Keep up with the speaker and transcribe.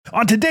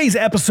On today's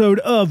episode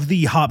of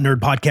the Hop Nerd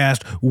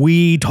Podcast,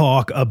 we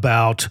talk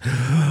about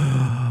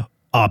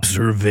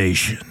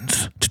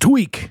observations. To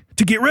tweak,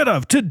 to get rid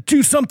of, to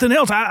do something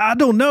else. I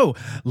don't know.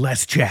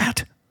 Let's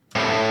chat.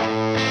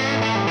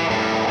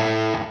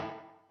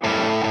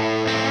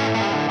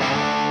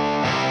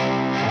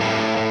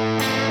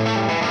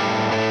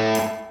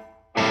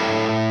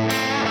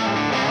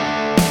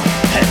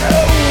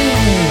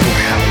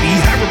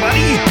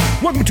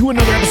 Welcome to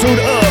another episode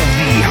of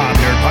the Hop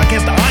Nerd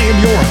Podcast. I am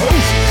your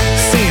host,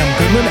 Sam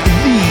Goodman,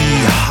 the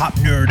Hop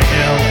Nerd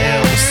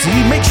LLC.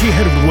 Make sure you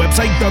head over to the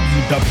website,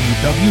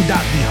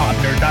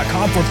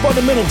 www.thehopnerd.com for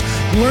fundamentals,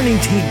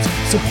 learning teams,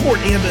 support,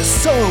 and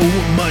so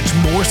much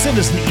more. Send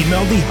us an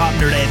email,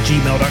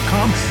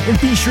 thehopnerd@gmail.com, and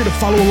be sure to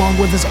follow along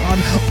with us on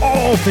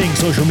all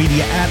things social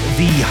media at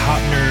The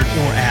Hop Nerd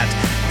or at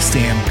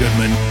Sam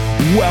Goodman.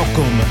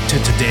 Welcome to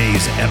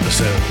today's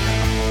episode.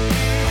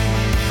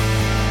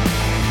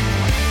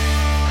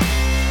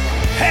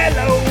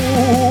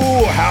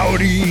 Hello,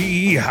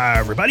 howdy, hi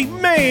everybody,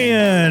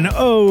 man,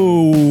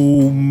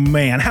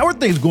 how are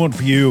things going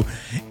for you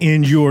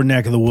in your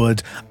neck of the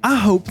woods? I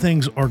hope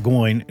things are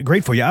going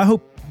great for you. I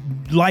hope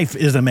life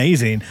is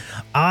amazing.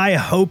 I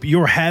hope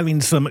you're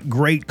having some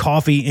great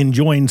coffee,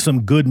 enjoying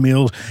some good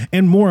meals,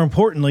 and more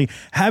importantly,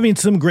 having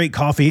some great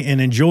coffee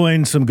and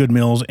enjoying some good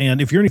meals. And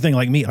if you're anything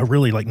like me, a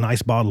really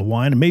nice bottle of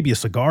wine and maybe a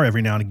cigar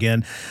every now and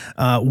again,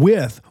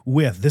 with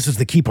this is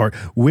the key part,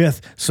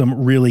 with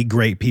some really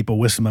great people,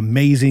 with some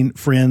amazing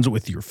friends,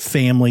 with your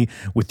family,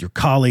 with your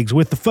colleagues,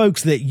 with the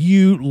folks that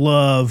you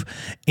love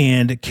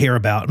and care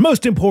about.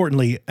 Most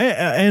importantly,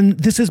 and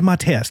this is my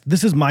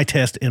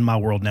test in my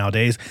world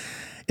nowadays,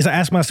 is I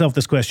ask myself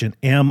this question: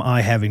 am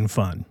I having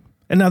fun?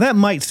 And now that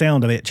might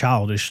sound a bit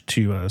childish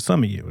to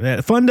some of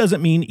you. Fun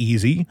doesn't mean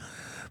easy.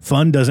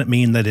 Fun doesn't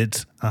mean that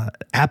it's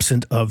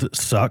absent of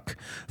suck.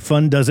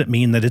 Fun doesn't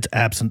mean that it's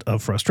absent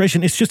of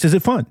frustration. It's just, is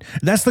it fun?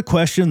 That's the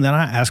question that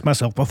I ask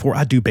myself before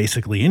I do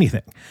basically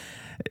anything.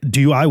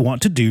 Do I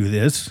want to do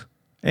this?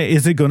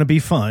 Is it going to be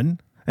fun?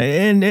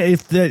 And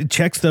if that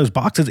checks those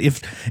boxes,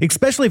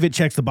 especially if it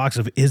checks the box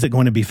of is it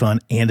going to be fun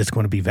and it's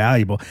going to be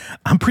valuable,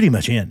 I'm pretty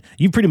much in.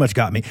 You pretty much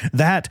got me.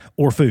 That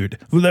or food.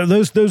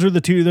 Those are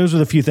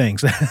the few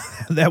things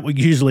that would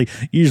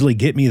usually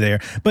get me there.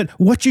 But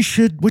what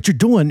you're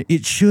doing,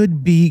 it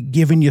should be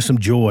giving you some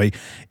joy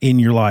in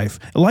your life.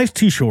 Life's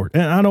too short,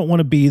 and I don't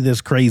want to be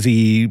this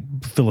crazy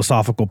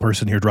philosophical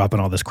person here dropping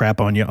all this crap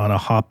on you on a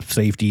hop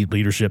safety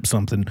leadership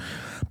something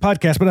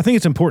podcast. But I think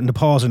it's important to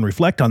pause and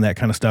reflect on that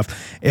kind of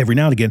stuff every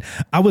now and again.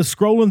 I was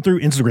scrolling through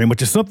Instagram,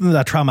 which is something that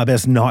I try my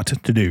best not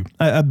to do.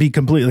 I'll be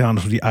completely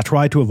honest with you. I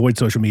try to avoid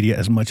social media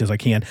as much as I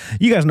can.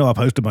 You guys know I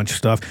post a bunch of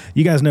stuff.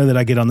 You guys know that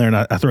I get on there and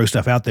I throw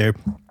stuff out there.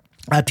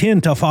 I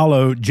tend to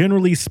follow,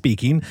 generally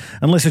speaking,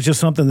 unless it's just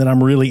something that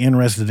I'm really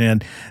interested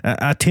in,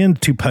 I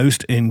tend to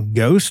post and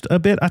ghost a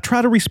bit. I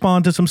try to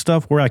respond to some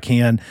stuff where I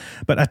can,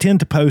 but I tend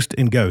to post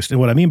and ghost. And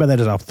what I mean by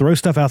that is I'll throw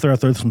stuff out there. I'll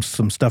throw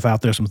some stuff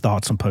out there, some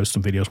thoughts, some posts,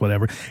 some videos,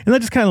 whatever. And I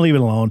just kind of leave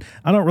it alone.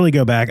 I don't really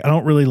go back. I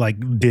don't really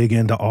dig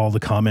into all the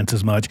comments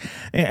as much.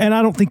 And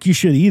I don't think you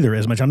should either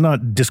as much. I'm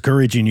not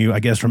discouraging you,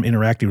 I guess, from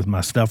interacting with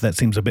my stuff. That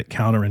seems a bit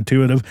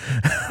counterintuitive.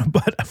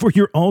 But for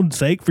your own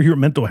sake, for your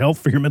mental health,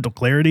 for your mental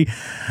clarity,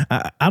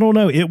 I don't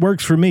know. It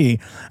works for me.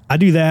 I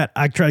do that.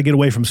 I try to get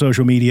away from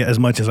social media as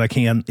much as I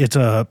can. It's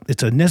a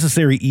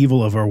necessary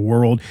evil of our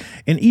world.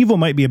 And evil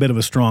might be a bit of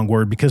a strong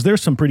word because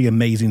there's some pretty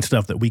amazing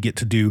stuff that we get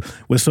to do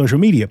with social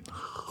media.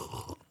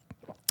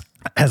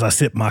 As I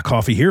sip my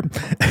coffee here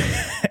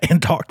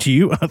and talk to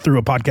you through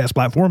a podcast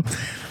platform.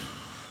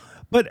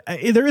 But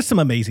there is some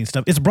amazing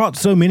stuff. It's brought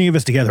so many of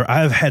us together.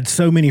 I've had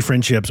so many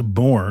friendships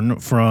born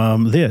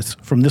from this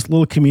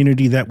little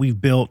community that we've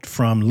built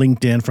from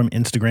LinkedIn, from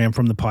Instagram,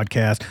 from the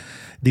podcast.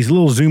 These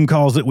little Zoom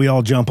calls that we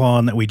all jump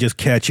on, that we just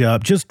catch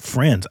up, just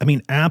friends. I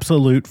mean,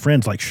 absolute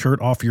friends, like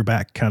shirt off your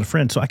back kind of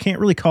friends. So I can't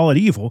really call it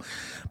evil,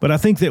 but I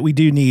think that we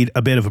do need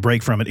a bit of a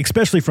break from it,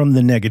 especially from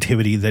the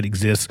negativity that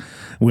exists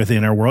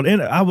within our world.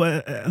 And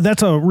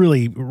that's a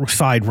really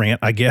side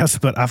rant, I guess,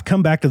 but I've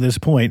come back to this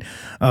point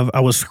of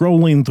I was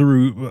scrolling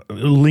through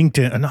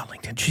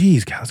LinkedIn.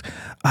 Geez, guys,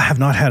 I have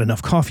not had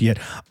enough coffee yet.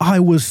 I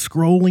was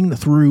scrolling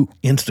through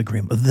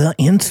Instagram, the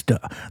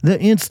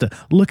Insta,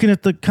 looking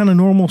at the kind of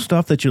normal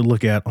stuff that you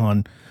look at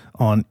on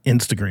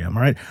Instagram,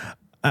 right?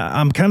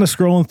 I'm kind of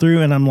scrolling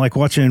through and I'm like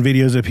watching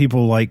videos of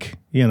people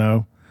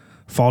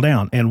fall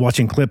down and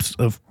watching clips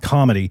of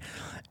comedy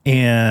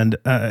and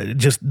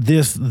just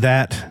this,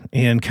 that,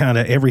 and kind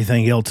of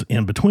everything else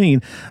in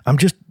between. I'm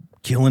just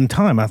killing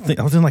time. I think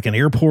I was in an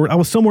airport. I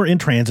was somewhere in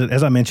transit.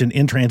 As I mentioned,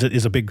 in transit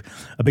is a big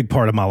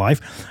part of my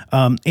life.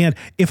 And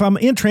if I'm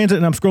in transit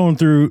and I'm scrolling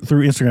through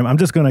Instagram, I'm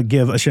just going to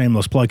give a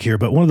shameless plug here.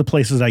 But one of the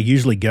places I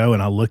usually go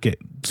and I look at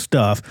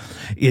stuff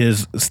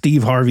is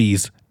Steve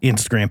Harvey's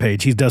Instagram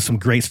page. He does some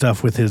great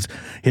stuff with his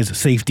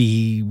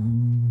safety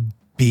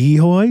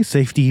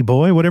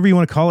boy, whatever you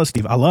want to call it,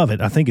 Steve. I love it.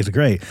 I think it's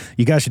great.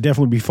 You guys should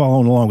definitely be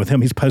following along with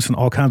him. He's posting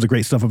all kinds of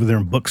great stuff over there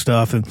and book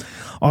stuff and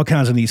all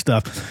kinds of neat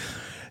stuff.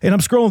 And I'm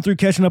scrolling through,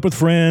 catching up with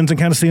friends and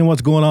kind of seeing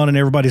what's going on in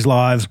everybody's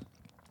lives.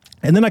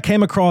 And then I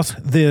came across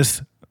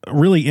this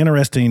really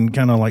interesting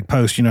kind of like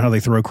post, you know how they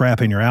throw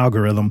crap in your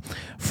algorithm,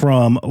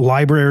 from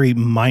Library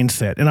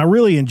Mindset. And I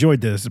really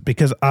enjoyed this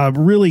because I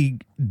really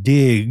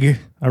dig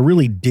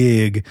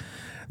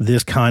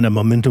this kind of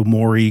memento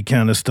mori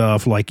kind of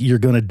stuff. Like, you're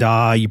going to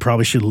die. You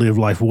probably should live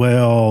life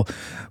well,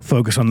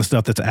 focus on the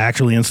stuff that's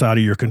actually inside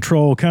of your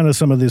control, kind of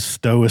some of this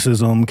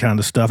stoicism kind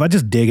of stuff. I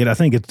just dig it. I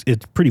think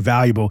it's pretty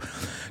valuable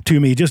to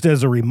me, just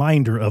as a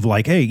reminder of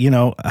like, hey, you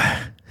know,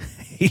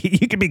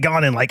 you could be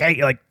gone in like,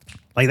 hey, like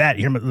that.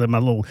 You hear my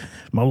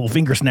little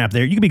finger snap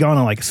there. You could be gone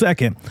in like a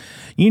second.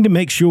 You need to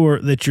make sure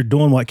that you're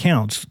doing what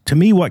counts. To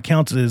me, what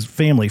counts is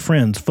family,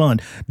 friends, fun,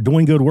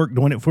 doing good work,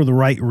 doing it for the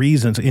right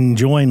reasons,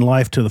 enjoying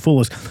life to the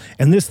fullest.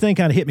 And this thing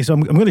kind of hit me. So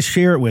I'm going to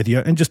share it with you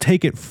and just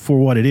take it for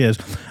what it is.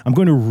 I'm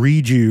going to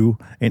read you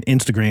an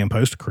Instagram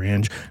post,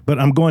 cringe, but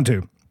I'm going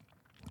to.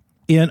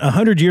 In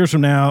 100 years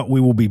from now, we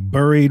will be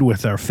buried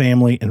with our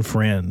family and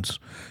friends.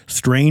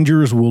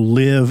 Strangers will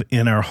live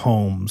in our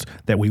homes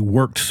that we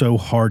worked so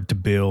hard to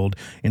build,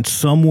 and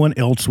someone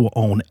else will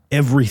own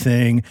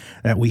everything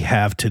that we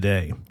have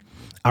today.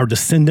 Our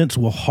descendants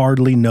will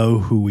hardly know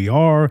who we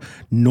are,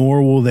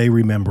 nor will they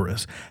remember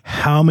us.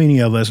 How many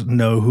of us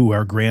know who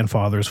our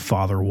grandfather's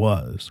father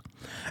was?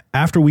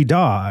 After we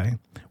die,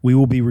 we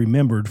will be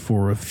remembered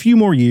for a few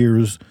more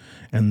years,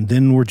 and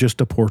then we're just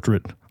a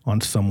portrait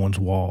on someone's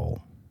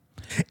wall.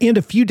 And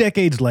a few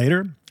decades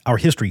later, our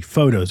history,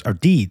 photos, our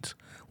deeds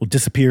will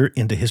disappear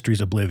into history's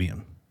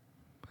oblivion.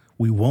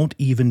 We won't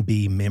even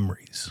be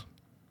memories.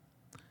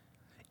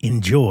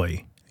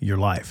 Enjoy your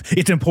life.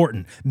 It's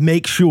important.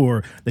 Make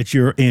sure that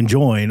you're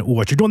enjoying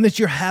what you're doing, that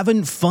you're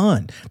having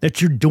fun,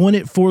 that you're doing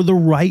it for the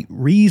right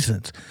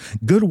reasons.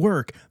 Good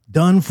work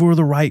done for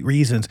the right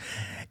reasons.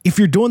 If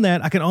you're doing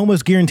that, I can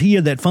almost guarantee you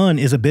that fun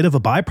is a bit of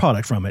a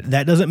byproduct from it.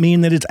 That doesn't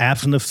mean that it's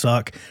absent of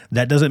suck.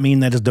 That doesn't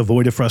mean that it's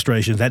devoid of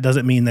frustrations. That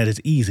doesn't mean that it's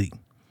easy.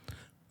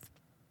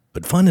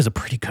 But fun is a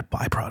pretty good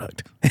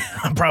byproduct.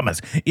 I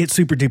promise. It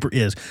super duper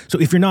is. So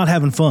if you're not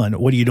having fun,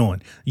 what are you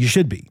doing? You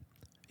should be.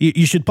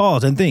 You should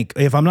pause and think,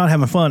 if I'm not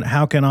having fun,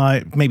 how can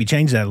I maybe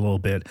change that a little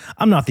bit?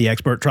 I'm not the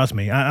expert, trust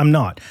me. I'm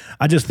not.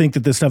 I just think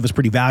that this stuff is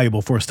pretty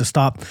valuable for us to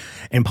stop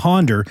and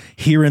ponder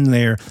here and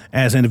there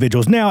as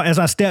individuals. Now, as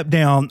I step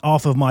down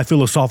off of my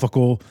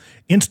philosophical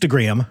soapbox,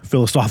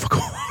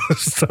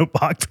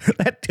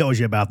 that tells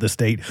you about the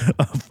state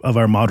of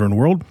our modern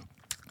world.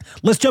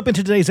 Let's jump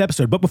into today's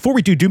episode. But before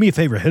we do me a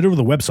favor, head over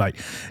to the website,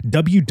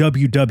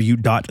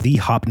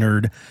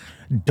 www.thehopnerd.com.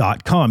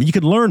 You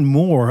can learn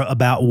more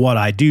about what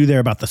I do there,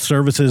 about the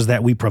services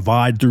that we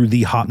provide through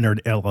the Hop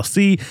Nerd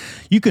LLC.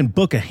 You can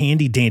book a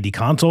handy dandy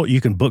consult.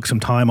 You can book some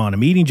time on a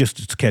meeting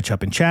just to catch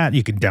up and chat.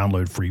 You can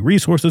download free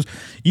resources.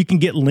 You can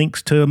get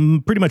links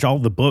to pretty much all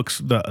the books,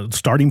 the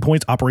starting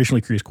points,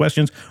 operationally curious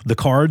questions, the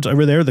cards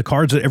over there, the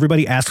cards that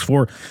everybody asks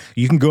for.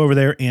 You can go over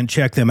there and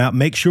check them out.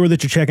 Make sure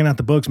that you're checking out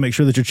the books. Make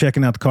sure that you're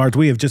checking out the cards.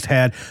 We have just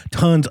had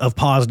tons of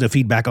positive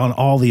feedback on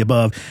all the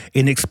above,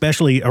 and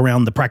especially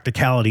around the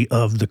practicality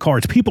of the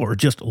cards. People are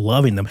just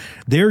loving them.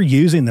 They're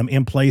using them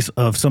in place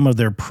of some of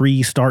their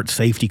pre-start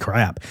safety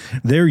crap.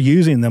 They're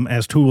using them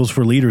as tools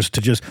for leaders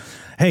to just,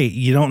 hey,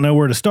 you don't know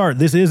where to start.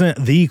 This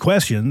isn't the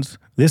questions.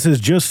 This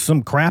is just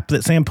some crap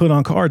that Sam put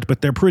on cards,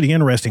 but they're pretty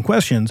interesting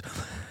questions.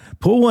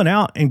 Pull one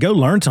out and go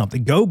learn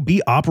something. Go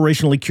be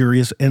operationally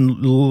curious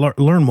and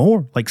learn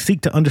more. Like,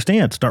 seek to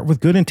understand. Start with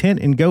good intent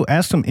and go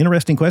ask some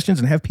interesting questions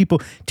and have people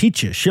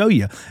teach you, show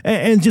you,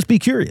 and just be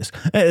curious.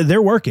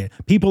 They're working.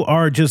 People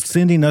are just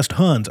sending us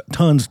tons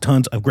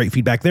of great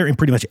feedback. They're in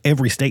pretty much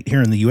every state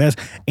here in the U.S.,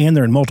 and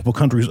they're in multiple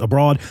countries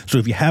abroad. So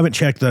if you haven't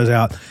checked those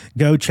out,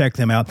 go check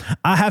them out.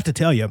 I have to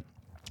tell you,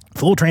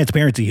 full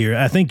transparency here,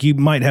 I think you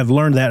might have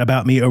learned that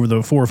about me over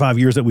the 4 or 5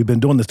 years that we've been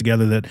doing this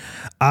together, that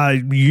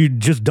you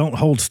just don't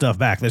hold stuff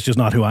back. That's just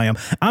not who I am.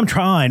 I'm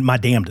trying my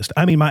damnedest.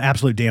 I mean, my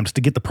absolute damnedest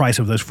to get the price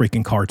of those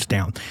freaking cards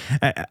down.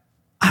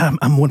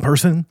 I'm one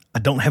person. I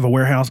don't have a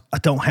warehouse. I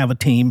don't have a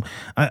team.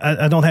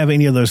 I don't have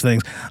any of those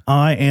things.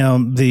 I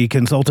am the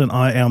consultant.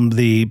 I am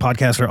the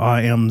podcaster.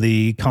 I am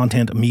the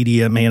content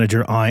media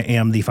manager. I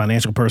am the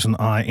financial person.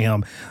 I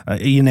am,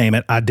 you name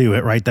it, I do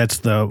it, right? That's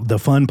the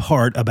fun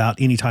part about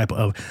any type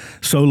of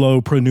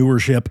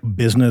solopreneurship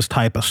business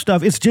type of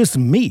stuff. It's just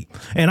me.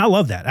 And I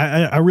love that.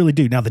 I really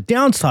do. Now, the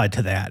downside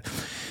to that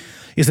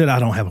is that I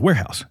don't have a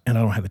warehouse and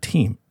I don't have a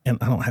team. And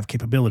I don't have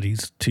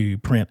capabilities to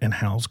print and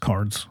house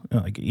cards,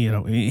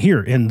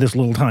 here in this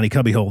little tiny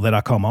cubbyhole that I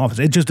call my office.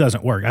 It just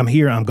doesn't work. I'm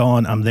here, I'm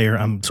gone, I'm there,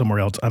 I'm somewhere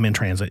else, I'm in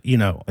transit.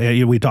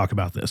 We talked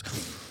about this.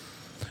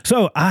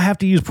 So I have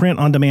to use print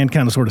on demand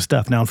kind of sort of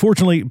stuff. Now,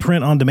 unfortunately,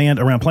 print on demand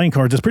around playing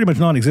cards is pretty much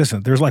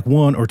non-existent. There's like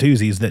one or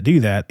twosies that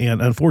do that.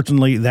 And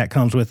unfortunately, that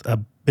comes with a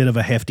bit of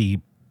a hefty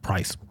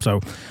price.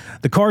 So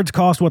the cards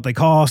cost what they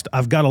cost.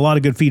 I've got a lot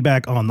of good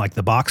feedback on, like,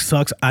 the box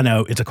sucks. I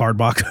know it's a card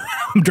box.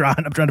 I'm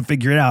trying to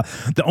figure it out.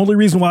 The only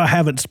reason why I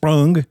haven't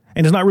sprung,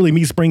 and it's not really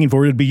me springing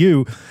for it, it'd be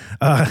you,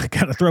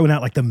 kind of throwing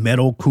out like the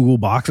metal cool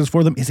boxes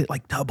for them, is it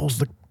like doubles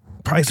the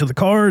price of the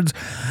cards.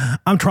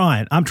 I'm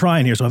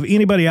trying here. So if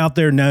anybody out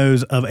there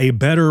knows of a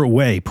better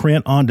way,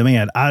 print on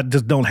demand, I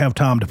just don't have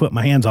time to put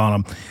my hands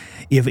on them.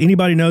 If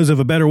anybody knows of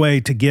a better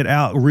way to get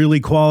out really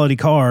quality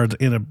cards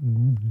in a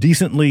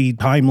decently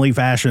timely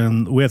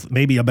fashion with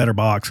maybe a better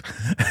box,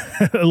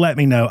 let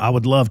me know. I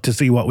would love to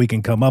see what we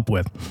can come up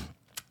with.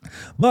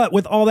 But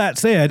with all that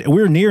said,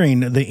 we're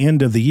nearing the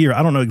end of the year.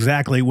 I don't know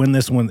exactly when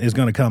this one is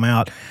going to come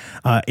out.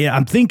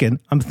 I'm thinking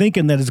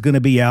that it's going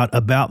to be out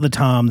about the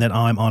time that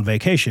I'm on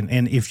vacation.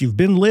 And if you've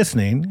been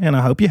listening, and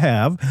I hope you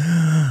have,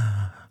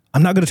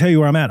 I'm not going to tell you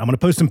where I'm at. I'm going to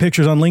post some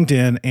pictures on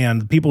LinkedIn,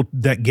 and people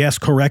that guess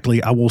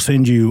correctly, I will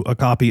send you a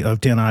copy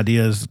of 10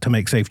 Ideas to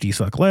Make Safety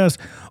Suck Less,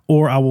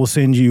 or I will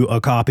send you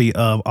a copy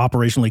of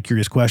Operationally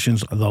Curious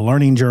Questions, the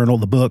learning journal,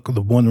 the book,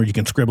 the one where you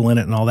can scribble in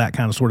it and all that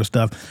kind of sort of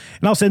stuff.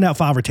 And I'll send out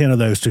 5 or 10 of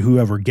those to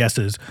whoever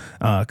guesses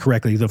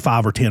correctly, the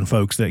 5 or 10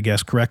 folks that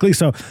guess correctly.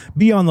 So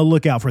be on the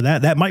lookout for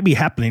that. That might be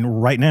happening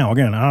right now.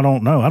 Again, I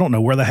don't know. I don't know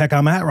where the heck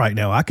I'm at right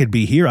now. I could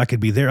be here. I could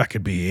be there. I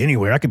could be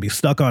anywhere. I could be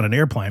stuck on an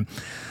airplane.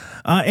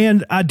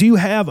 And I do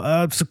have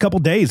a couple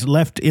days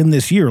left in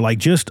this year, like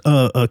just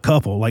a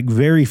couple, like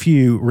very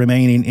few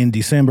remaining in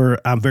December.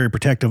 I'm very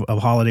protective of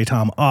holiday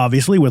time,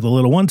 obviously, with a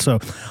little one. So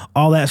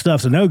all that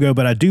stuff's a no-go,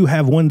 but I do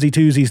have onesie,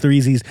 twosies,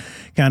 threesies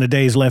kind of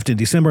days left in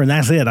December. And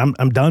that's it.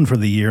 I'm done for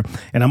the year.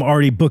 And I'm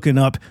already booking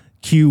up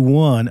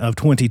Q1 of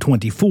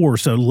 2024.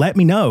 So let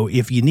me know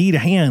if you need a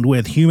hand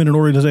with human and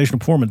organizational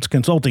performance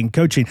consulting,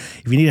 coaching,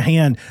 if you need a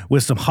hand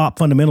with some HOP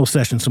fundamental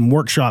sessions, some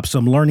workshops,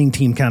 some learning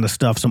team kind of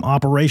stuff, some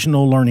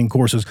operational learning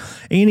courses,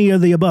 any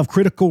of the above,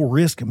 critical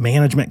risk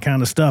management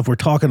kind of stuff. We're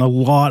talking a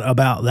lot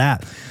about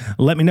that.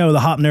 Let me know,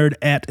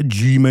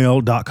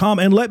 thehopnerd@gmail.com.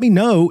 And let me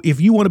know if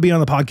you want to be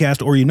on the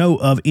podcast or you know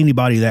of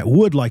anybody that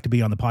would like to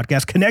be on the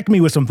podcast. Connect me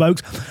with some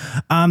folks.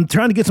 I'm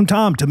trying to get some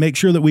time to make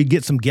sure that we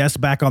get some guests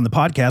back on the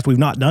podcast. We've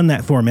not done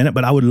that for a minute,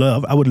 but I would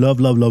love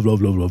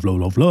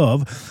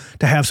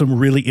to have some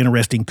really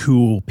interesting,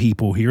 cool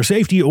people here,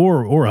 safety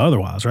or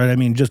otherwise, right? I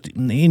mean, just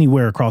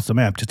anywhere across the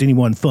map, just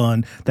anyone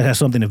fun that has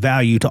something of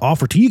value to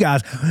offer to you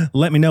guys,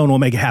 let me know and we'll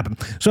make it happen.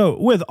 So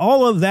with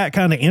all of that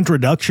kind of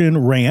introduction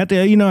rant,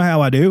 you know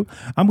how I do.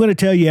 I'm going to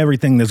tell you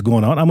everything that's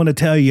going on. I'm going to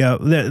tell you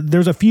that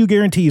there's a few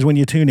guarantees when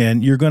you tune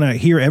in. You're going to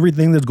hear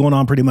everything that's going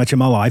on pretty much in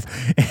my life.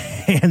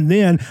 And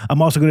then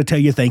I'm also going to tell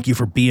you thank you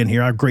for being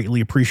here. I greatly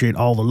appreciate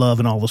all the love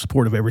and all the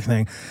support of everything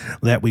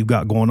that we've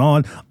got going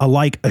on. A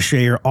like, a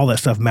share, all that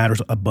stuff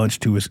matters a bunch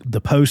to us.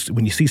 The post,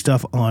 when you see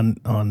stuff on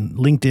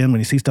LinkedIn, when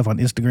you see stuff on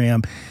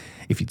Instagram,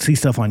 if you see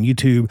stuff on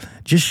YouTube,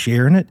 just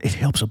sharing it, it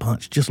helps a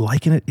bunch. Just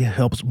liking it, it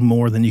helps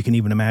more than you can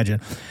even imagine.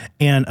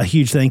 And a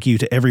huge thank you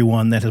to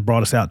everyone that has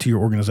brought us out to your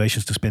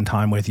organizations to spend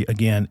time with you.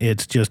 Again,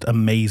 it's just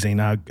amazing.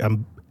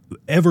 I'm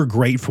ever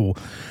grateful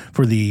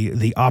for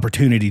the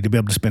opportunity to be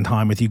able to spend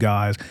time with you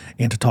guys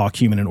and to talk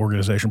human and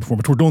organizational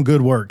performance. We're doing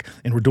good work,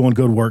 and we're doing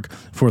good work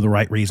for the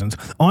right reasons.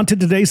 On to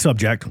today's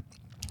subject,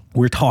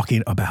 we're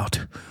talking about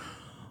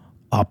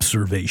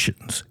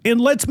observations. And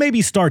let's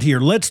maybe start here.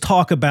 Let's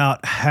talk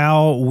about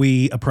how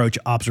we approach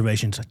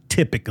observations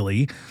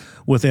typically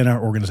within our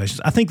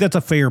organizations. I think that's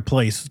a fair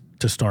place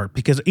to start,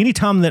 because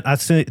anytime that I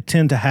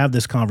tend to have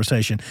this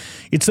conversation,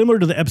 it's similar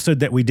to the episode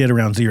that we did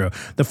around zero.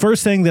 The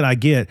first thing that I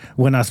get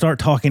when I start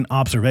talking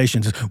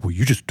observations is, well,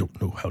 you just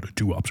don't know how to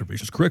do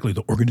observations correctly.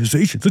 The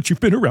organizations that you've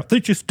been around, they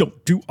just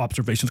don't do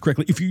observations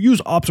correctly. If you use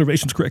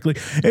observations correctly,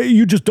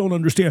 you just don't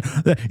understand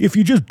that if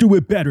you just do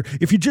it better,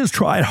 if you just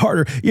try it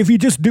harder, if you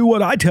just do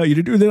what I tell you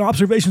to do, then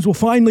observations will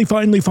finally,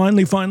 they'll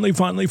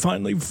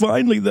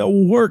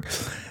work.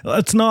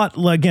 Let's not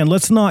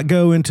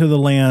go into the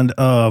land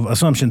of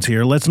assumptions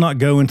here. Let's not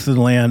go into the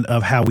land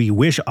of how we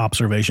wish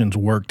observations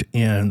worked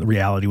in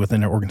reality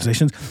within our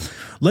organizations.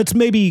 Let's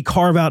maybe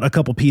carve out a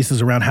couple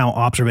pieces around how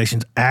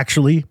observations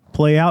actually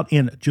play out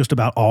in just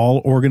about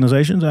all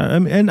organizations.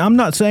 And I'm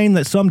not saying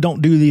that some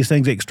don't do these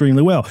things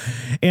extremely well.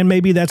 And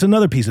maybe that's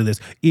another piece of this.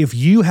 If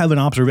you have an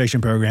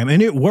observation program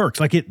and it works,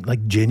 like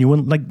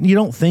genuine, like you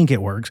don't think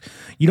it works,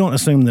 you don't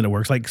assume that it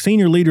works. Like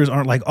senior leaders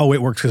aren't like, oh,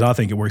 it works because I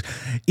think it works.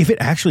 If it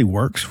actually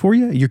works for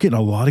you, you're getting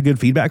a lot of good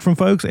feedback from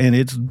folks and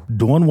it's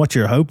doing what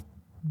you hope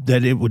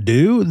that it would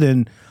do,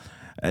 then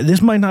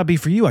this might not be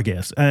for you, I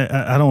guess.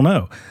 I don't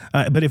know.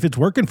 But if it's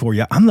working for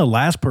you, I'm the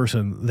last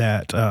person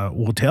that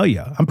will tell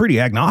you. I'm pretty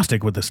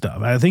agnostic with this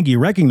stuff. I think you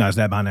recognize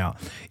that by now.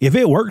 If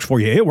it works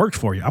for you, it works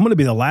for you. I'm going to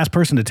be the last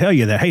person to tell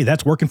you that, hey,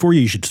 that's working for you,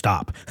 you should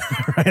stop.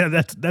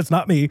 Right? That's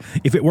not me.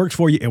 If it works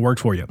for you, it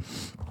works for you.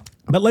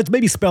 But let's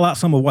maybe spell out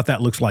some of what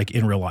that looks like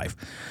in real life.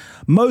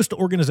 Most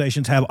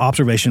organizations have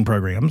observation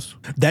programs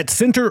that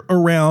center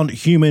around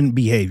human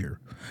behavior.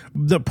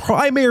 The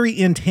primary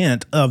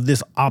intent of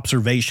this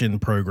observation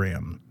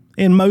program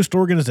in most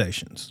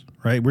organizations,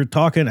 right? We're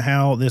talking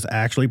how this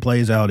actually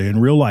plays out in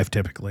real life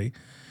typically.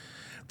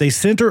 They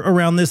center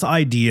around this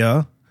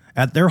idea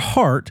at their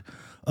heart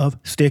of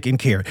stick and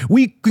carrot.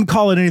 We can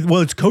call it anything.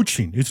 Well, it's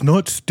coaching. It's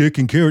not stick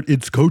and carrot.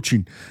 It's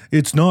coaching.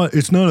 It's none of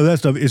that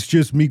stuff. It's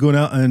just me going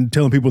out and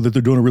telling people that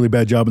they're doing a really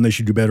bad job and they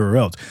should do better or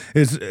else.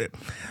 It's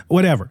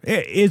whatever.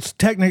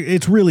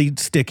 It's really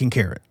stick and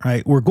carrot,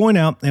 right? We're going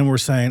out and we're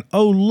saying,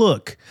 oh,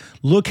 look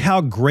how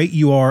great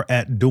you are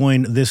at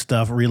doing this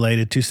stuff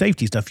related to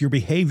safety stuff. Your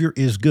behavior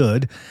is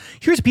good.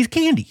 Here's a piece of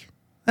candy.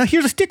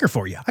 Here's a sticker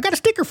for you. I got a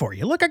sticker for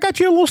you. Look, I got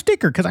you a little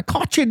sticker because I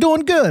caught you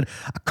doing good.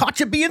 I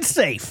caught you being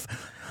safe.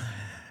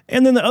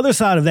 And then the other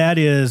side of that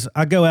is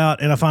I go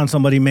out and I find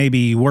somebody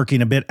maybe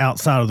working a bit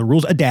outside of the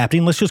rules,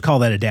 adapting. Let's just call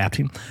that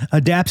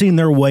adapting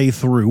their way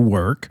through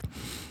work.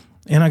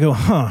 And I go,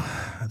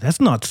 that's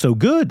not so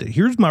good.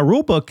 Here's my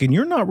rule book, and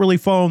you're not really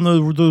following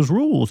those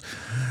rules.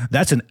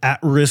 That's an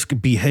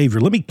at-risk behavior.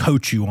 Let me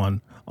coach you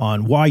on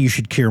why you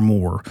should care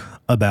more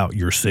about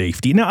your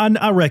safety. Now,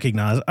 I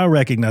recognize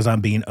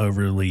I'm being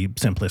overly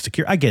simplistic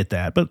here. I get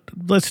that, but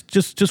let's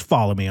just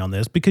follow me on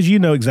this because you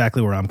know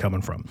exactly where I'm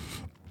coming from.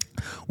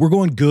 We're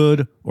going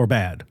good or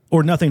bad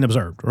or nothing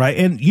observed, right?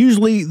 And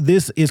usually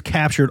this is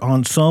captured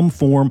on some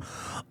form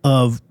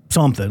of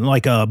something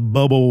like a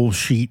bubble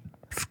sheet,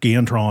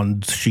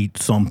 Scantron sheet,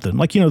 something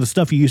like, the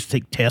stuff you used to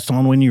take tests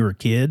on when you were a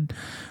kid,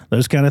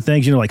 those kind of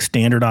things, like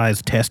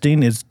standardized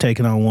testing is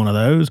taken on one of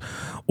those.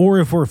 Or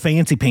if we're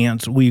fancy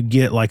pants, we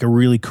get like a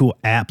really cool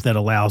app that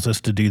allows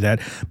us to do that.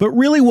 But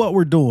really what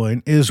we're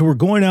doing is we're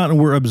going out and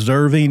we're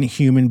observing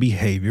human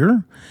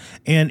behavior,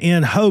 and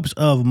in hopes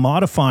of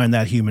modifying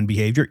that human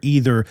behavior,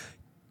 either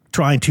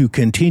trying to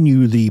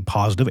continue the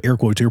positive, air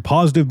quotes here,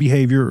 positive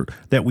behavior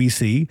that we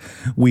see,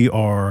 we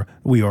are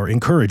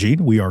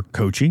encouraging, we are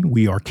coaching,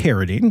 we are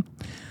carroting.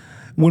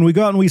 When we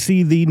go out and we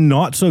see the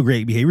not so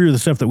great behavior, the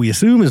stuff that we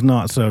assume is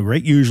not so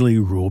great, usually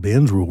rule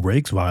bends, rule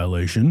breaks,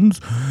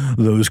 violations,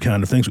 those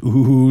kind of things,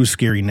 ooh,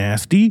 scary,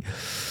 nasty,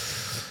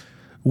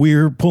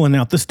 we're pulling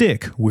out the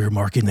stick. We're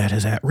marking that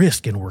as at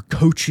risk, and we're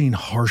coaching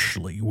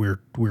harshly. We're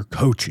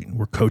coaching.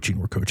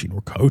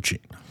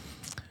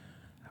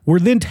 We're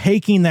then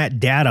taking that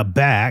data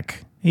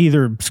back,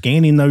 either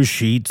scanning those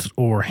sheets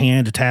or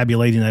hand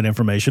tabulating that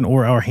information,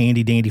 or our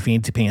handy dandy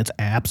fancy pants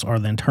apps are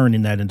then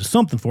turning that into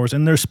something for us.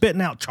 And they're spitting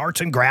out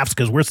charts and graphs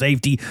because we're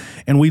safety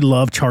and we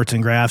love charts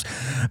and graphs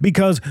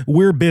because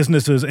we're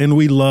businesses and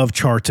we love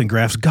charts and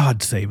graphs.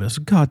 God save us.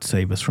 God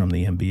save us from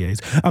the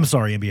MBAs. I'm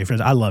sorry, MBA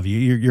friends. I love you.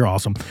 You're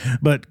awesome.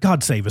 But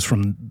God save us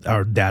from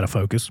our data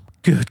focus.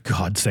 Good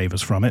God save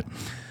us from it.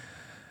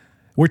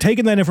 We're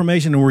taking that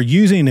information and we're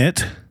using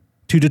it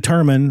to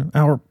determine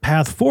our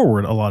path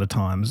forward a lot of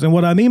times. And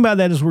what I mean by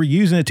that is we're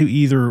using it to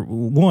either,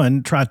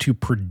 one, try to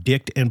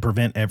predict and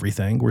prevent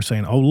everything. We're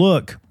saying, oh,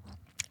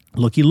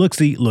 looky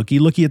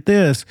at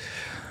this.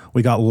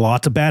 We got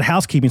lots of bad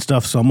housekeeping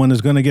stuff. Someone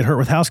is going to get hurt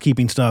with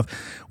housekeeping stuff.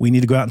 We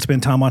need to go out and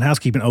spend time on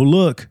housekeeping. Oh,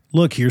 look,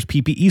 here's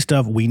PPE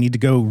stuff. We need to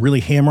go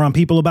really hammer on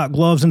people about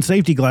gloves and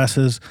safety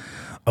glasses.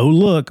 Oh,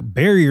 look,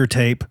 barrier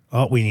tape.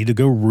 Oh, we need to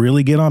go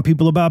really get on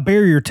people about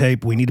barrier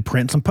tape. We need to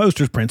print some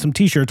posters, print some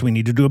T-shirts. We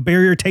need to do a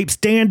barrier tape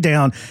stand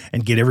down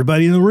and get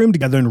everybody in the room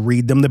together and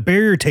read them the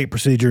barrier tape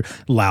procedure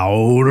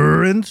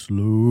louder and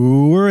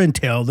slower and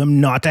tell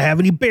them not to have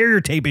any barrier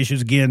tape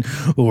issues again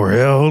or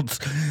else.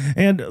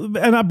 And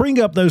I bring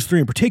up those three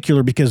in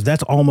particular because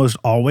that's almost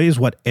always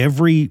what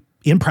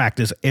in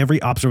practice, every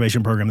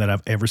observation program that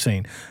I've ever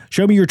seen.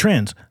 Show me your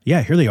trends.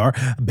 Yeah, here they are.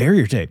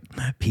 Barrier tape,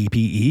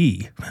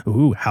 PPE,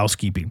 ooh,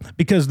 housekeeping,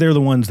 because they're the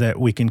ones that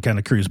we can kind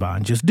of cruise by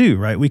and just do,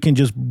 right? We can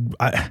just,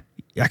 I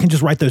can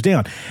just write those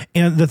down.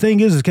 And the thing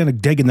is kind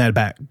of taking that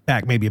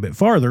back maybe a bit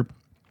farther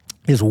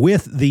is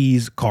with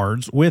these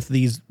cards, with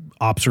these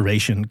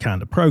observation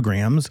kind of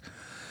programs,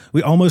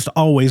 we almost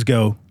always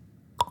go,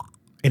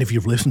 and if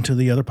you've listened to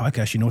the other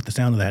podcast, you know what the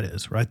sound of that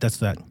is, right? That's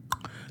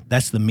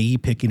the me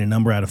picking a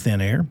number out of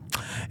thin air.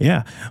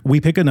 Yeah,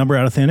 we pick a number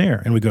out of thin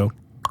air and we go,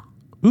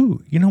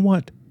 ooh, you know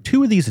what?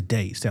 2 of these a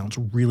day sounds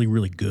really,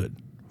 really good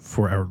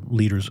for our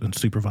leaders and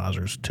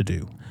supervisors to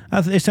do.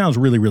 It sounds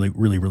really, really,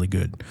 really, really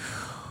good.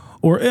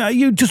 Or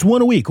you just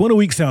 1 a week. 1 a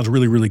week sounds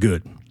really, really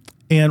good.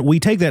 And we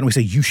take that and we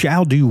say, you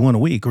shall do 1 a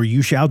week, or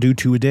you shall do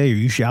 2 a day, or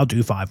you shall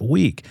do 5 a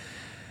week.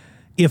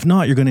 If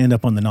not, you're going to end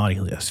up on the naughty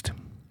list.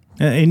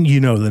 And you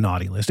know the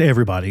naughty list.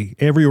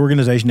 Every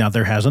organization out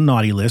there has a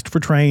naughty list for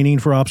training,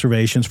 for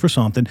observations, for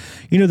something.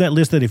 You know that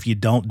list that if you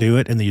don't do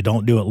it and then you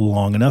don't do it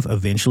long enough,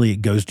 eventually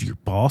it goes to your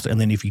boss. And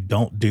then if you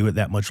don't do it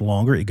that much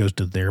longer, it goes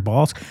to their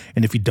boss.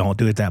 And if you don't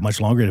do it that much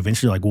longer, it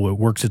eventually it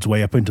works its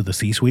way up into the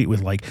C-suite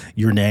with like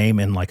your name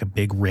and like a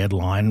big red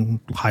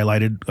line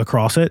highlighted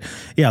across it.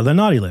 Yeah, the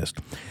naughty list.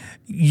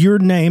 Your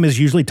name is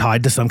usually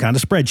tied to some kind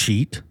of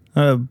spreadsheet.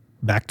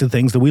 Back to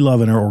things that we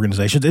love in our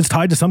organizations. It's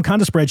tied to some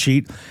kind of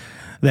spreadsheet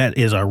that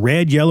is a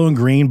red, yellow, and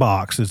green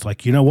box. It's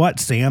like, you know what?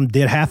 Sam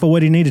did half of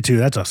what he needed to.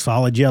 That's a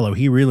solid yellow.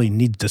 He really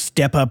needs to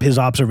step up his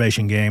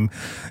observation game.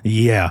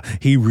 Yeah,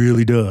 he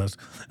really does.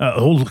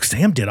 Look,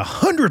 Sam did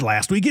 100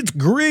 last week. It's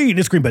green.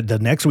 It's green. But the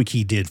next week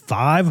he did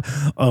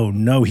 5. Oh,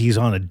 no, he's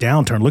on a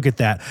downturn. Look at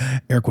that.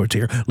 Air quotes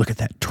here. Look at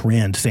that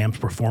trend. Sam's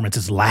performance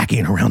is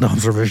lacking around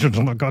observations.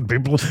 Oh, my God,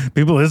 people,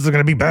 this is going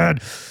to be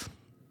bad.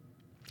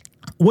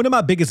 One of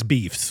my biggest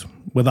beefs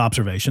with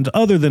observations,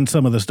 other than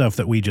some of the stuff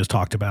that we just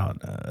talked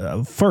about,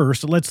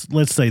 first,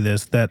 let's say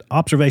this, that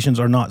observations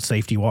are not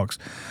safety walks.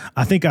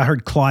 I think I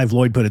heard Clive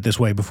Lloyd put it this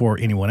way before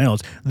anyone else.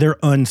 They're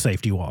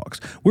unsafety walks.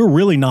 We're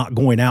really not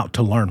going out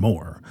to learn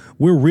more.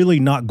 We're really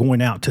not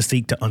going out to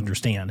seek to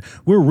understand.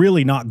 We're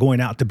really not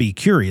going out to be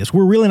curious.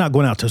 We're really not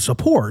going out to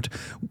support.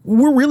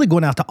 We're really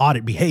going out to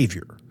audit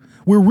behavior.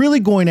 We're really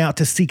going out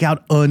to seek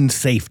out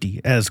unsafety,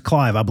 as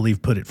Clive, I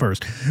believe, put it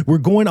first. We're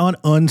going on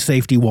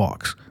unsafety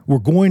walks. We're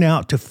going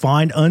out to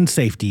find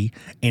unsafety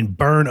and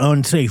burn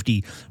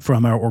unsafety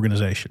from our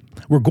organization.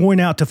 We're going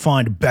out to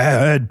find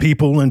bad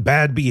people and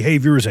bad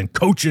behaviors and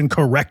coach and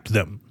correct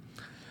them.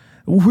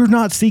 We're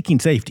not seeking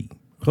safety,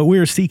 but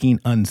we're seeking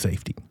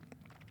unsafety.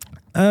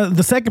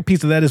 The second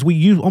piece of that is we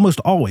use almost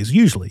always,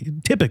 usually,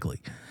 typically,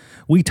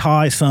 we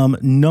tie some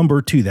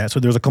number to that.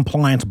 So there's a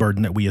compliance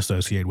burden that we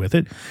associate with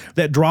it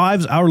that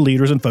drives our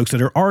leaders and folks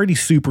that are already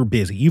super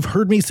busy. You've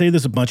heard me say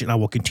this a bunch, and I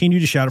will continue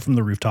to shout it from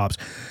the rooftops.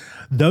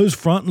 Those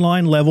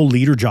frontline level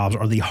leader jobs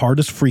are the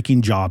hardest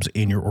freaking jobs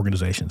in your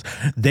organizations.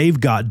 They've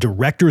got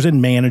directors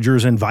and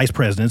managers and vice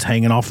presidents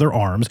hanging off their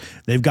arms.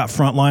 They've got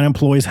frontline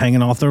employees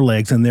hanging off their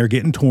legs, and they're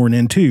getting torn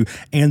in too.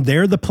 And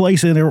they're the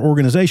place in our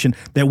organization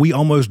that we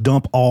almost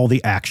dump all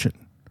the action.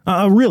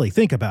 Really,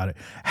 think about it.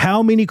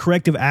 How many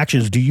corrective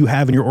actions do you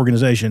have in your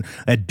organization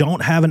that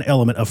don't have an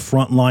element of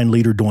frontline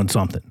leader doing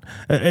something?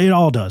 It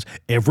all does.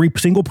 Every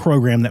single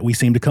program that we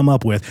seem to come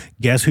up with,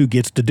 guess who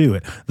gets to do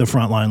it? The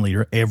frontline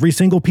leader. Every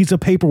single piece of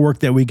paperwork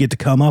that we get to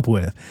come up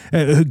with,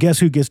 guess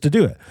who gets to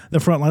do it? The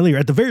frontline leader.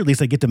 At the very least,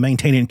 they get to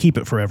maintain it and keep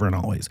it forever and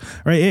always.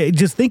 Right?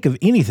 Just think of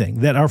anything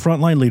that our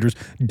frontline leaders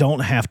don't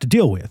have to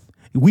deal with.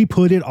 We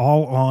put it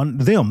all on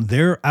them.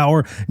 They're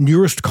our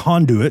nearest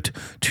conduit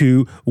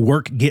to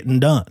work getting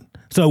done.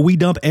 So we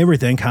dump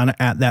everything kind of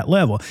at that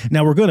level.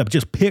 Now we're going to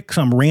just pick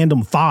some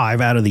random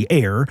 5 out of the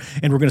air,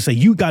 and we're going to say,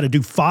 you got to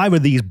do 5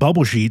 of these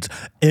bubble sheets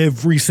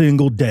every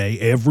single day,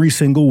 every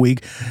single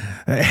week.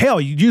 Hell,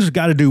 you just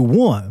got to do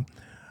 1.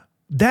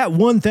 That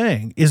one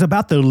thing is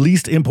about the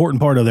least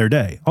important part of their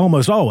day,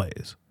 almost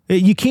always.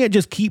 You can't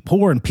just keep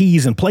pouring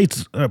peas and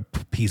carrots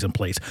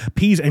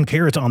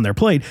on their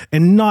plate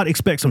and not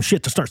expect some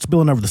shit to start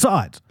spilling over the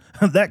sides.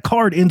 That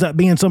card ends up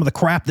being some of the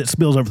crap that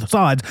spills over the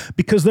sides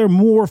because they're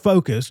more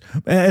focused,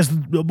 as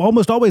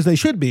almost always they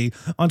should be,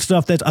 on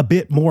stuff that's a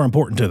bit more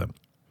important to them.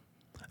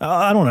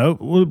 I don't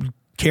know,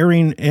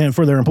 caring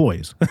for their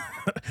employees,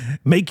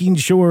 making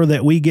sure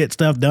that we get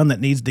stuff done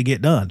that needs to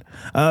get done,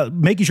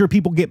 making sure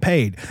people get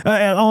paid,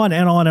 and on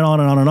and on and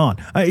on and on and on.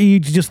 You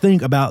just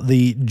think about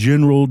the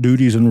general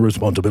duties and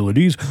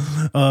responsibilities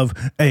of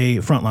a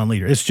frontline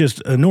leader. It's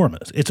just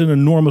enormous. It's an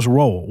enormous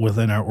role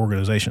within our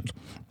organizations.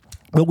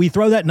 But we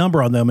throw that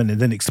number on them and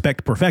then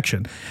expect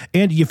perfection.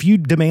 And if you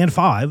demand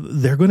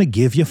 5, they're going to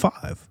give you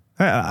 5.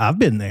 I've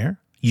been there.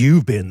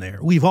 You've been there.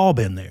 We've all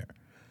been there.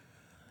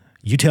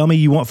 You tell me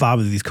you want 5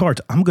 of these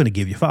cards, I'm going to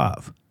give you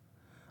 5.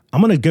 I'm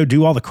going to go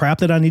do all the crap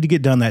that I need to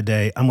get done that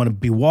day. I'm going to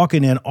be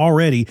walking in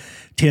already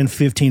 10,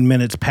 15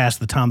 minutes past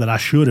the time that I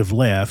should have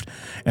left.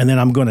 And then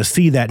I'm going to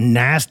see that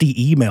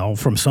nasty email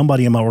from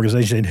somebody in my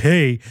organization saying,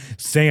 hey,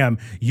 Sam,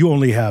 you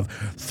only have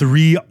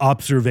 3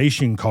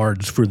 observation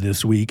cards for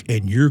this week,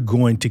 and you're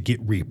going to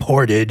get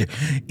reported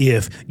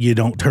if you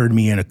don't turn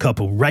me in a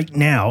couple right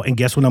now. And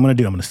guess what I'm going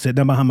to do? I'm going to sit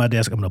down behind my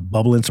desk. I'm going to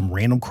bubble in some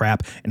random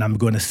crap, and I'm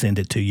going to send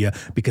it to you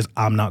because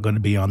I'm not going to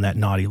be on that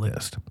naughty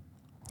list.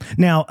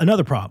 Now,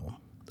 another problem.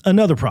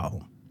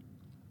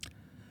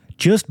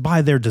 Just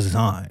by their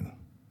design,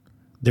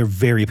 they're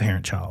very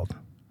parent-child.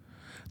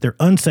 They're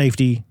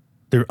unsafety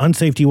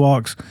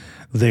walks.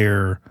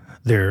 They're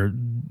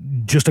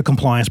just a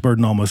compliance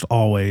burden almost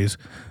always.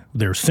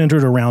 They're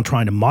centered around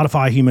trying to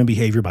modify human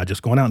behavior by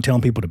just going out and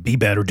telling people to be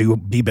better,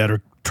 be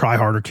better, try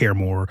harder, care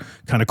more,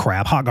 kind of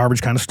crap, hot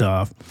garbage kind of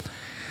stuff.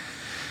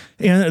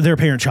 And they're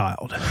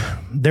parent-child.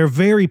 They're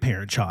very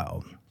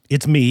parent-child.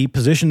 It's me,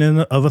 position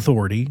of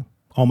authority,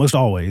 almost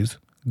always,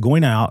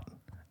 going out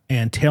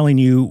and telling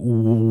you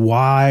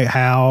why,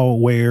 how,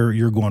 where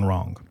you're going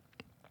wrong.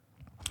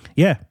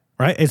 Yeah,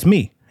 right? It's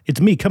me. It's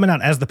me coming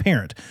out as the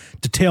parent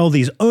to tell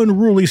these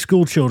unruly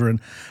school children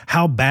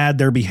how bad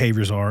their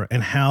behaviors are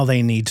and how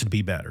they need to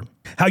be better.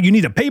 How you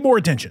need to pay more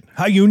attention,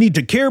 how you need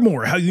to care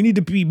more, how you need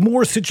to be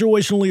more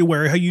situationally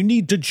aware, how you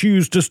need to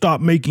choose to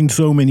stop making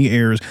so many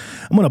errors.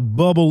 I'm going to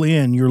bubble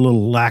in your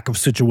little lack of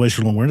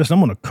situational awareness. I'm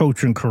going to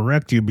coach and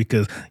correct you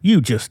because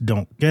you just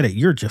don't get it.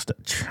 You're just a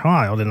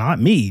child and not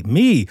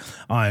me.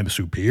 I am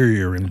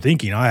superior in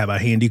thinking. I have a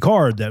handy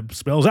card that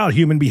spells out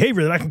human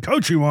behavior that I can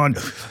coach you on.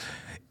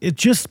 It's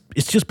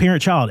just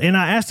parent-child. And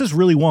I ask this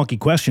really wonky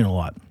question a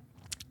lot.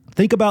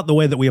 Think about the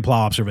way that we apply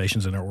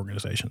observations in our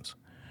organizations.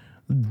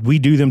 We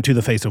do them to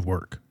the face of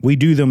work. We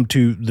do them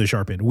to the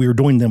sharp end. We're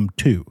doing them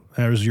to.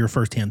 There's your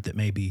first hint that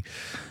maybe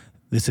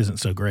this isn't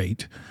so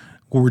great.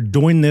 We're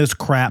doing this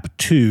crap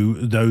to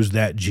those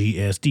that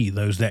GSD,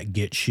 those that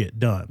get shit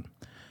done.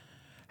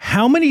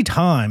 How many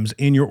times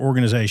in your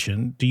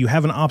organization do you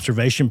have an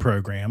observation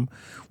program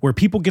where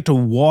people get to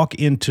walk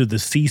into the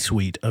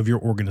C-suite of your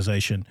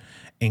organization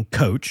and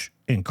coach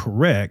and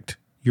correct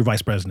your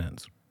vice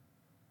presidents?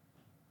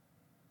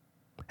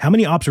 How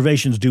many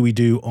observations do we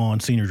do on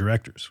senior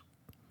directors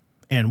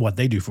and what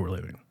they do for a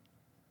living?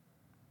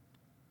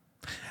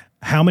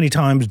 How many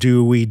times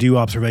do we do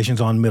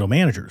observations on middle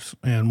managers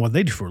and what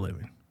they do for a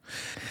living?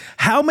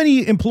 How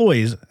many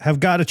employees have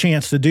got a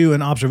chance to do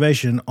an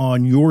observation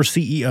on your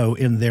CEO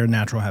in their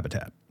natural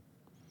habitat?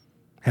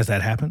 Has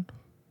that happened?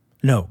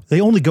 No, they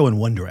only go in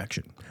one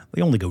direction.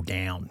 They only go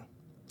down.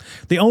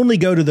 They only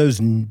go to those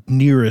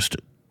nearest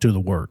to the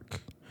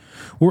work.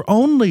 We're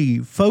only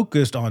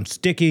focused on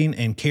sticking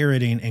and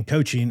carroting and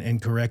coaching and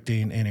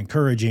correcting and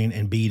encouraging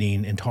and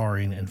beating and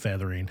tarring and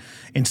feathering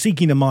and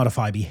seeking to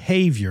modify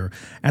behavior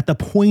at the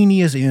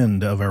pointiest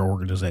end of our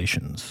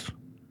organizations.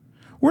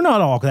 We're not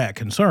all that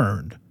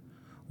concerned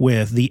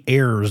with the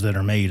errors that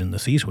are made in the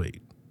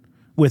C-suite,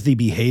 with the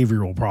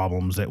behavioral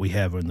problems that we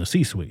have in the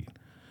C-suite,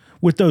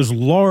 with those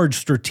large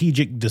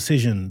strategic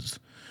decisions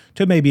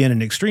to maybe in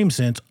an extreme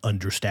sense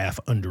understaff,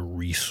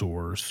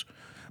 under-resource,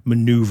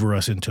 maneuver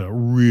us into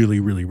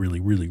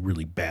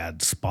really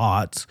bad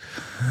spots.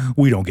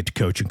 We don't get to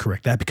coach and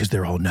correct that because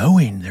they're all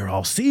knowing, they're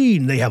all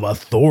seeing, they have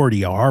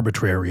authority,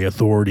 arbitrary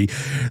authority.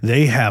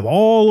 They have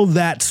all of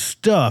that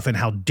stuff, and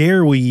how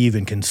dare we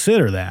even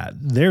consider that?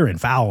 They're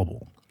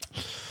infallible.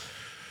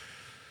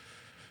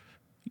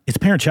 It's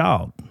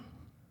parent-child.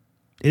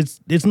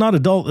 It's not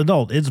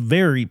adult. It's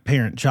very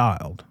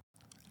parent-child.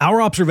 Our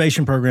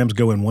observation programs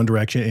go in one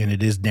direction, and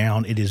it is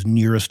down. It is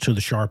nearest to the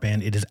sharp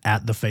end. It is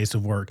at the face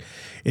of work.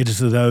 It is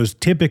to those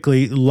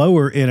typically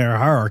lower in our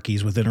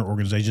hierarchies within our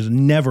organizations,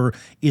 never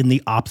in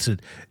the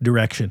opposite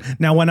direction.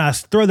 Now, when I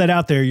throw that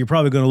out there, you're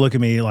probably going to look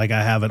at me like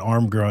I have an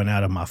arm growing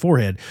out of my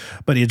forehead,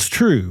 but it's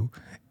true.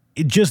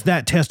 Just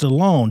that test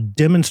alone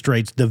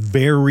demonstrates the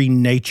very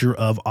nature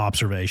of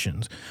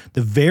observations.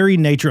 The very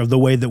nature of the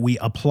way that we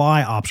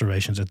apply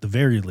observations, at the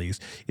very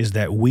least, is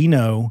that we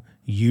know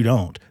you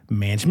don't.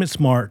 Management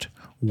smart,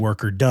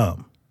 worker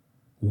dumb.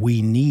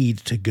 We need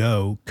to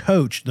go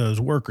coach those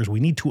workers. We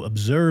need to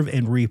observe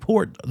and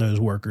report those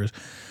workers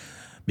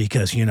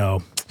because,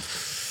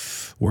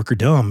 worker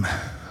dumb.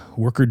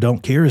 Worker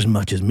don't care as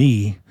much as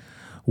me.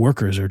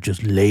 Workers are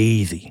just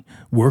lazy.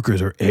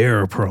 Workers are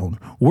error prone.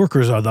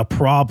 Workers are the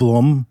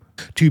problem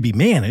to be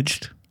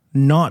managed,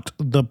 not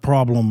the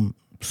problem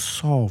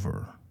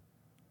solver.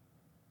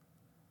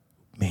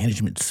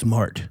 Management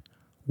smart,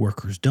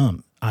 workers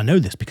dumb. I know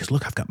this because,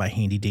 look, I've got my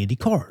handy dandy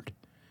card.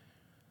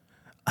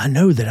 I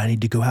know that I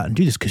need to go out and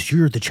do this because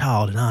you're the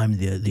child and I'm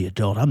the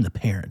adult. I'm the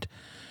parent.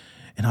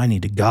 And I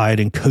need to guide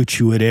and coach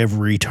you at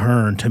every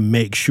turn to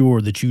make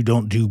sure that you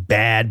don't do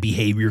bad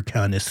behavior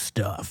kind of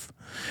stuff.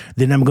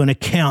 Then I'm going to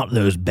count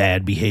those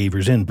bad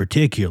behaviors in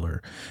particular.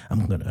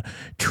 I'm going to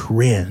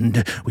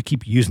trend. We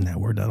keep using that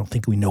word. I don't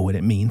think we know what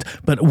it means,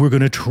 but we're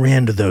going to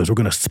trend those. We're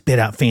going to spit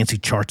out fancy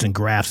charts and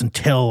graphs and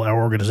tell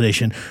our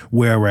organization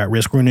where we're at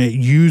risk. We're going to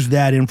use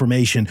that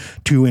information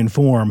to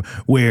inform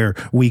where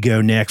we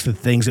go next, the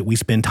things that we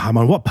spend time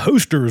on, what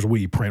posters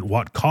we print,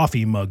 what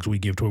coffee mugs we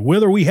give to it,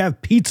 whether we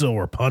have pizza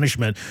or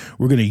punishment.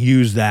 We're going to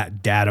use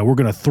that data. We're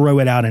going to throw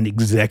it out in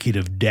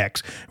executive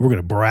decks. We're going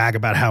to brag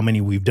about how many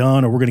we've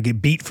done, or we're going to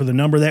get beat for the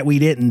number that we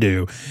didn't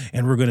do.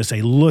 And we're going to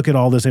say, look at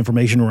all this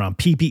information around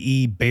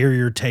PPE,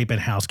 barrier tape,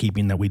 and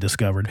housekeeping that we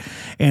discovered.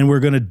 And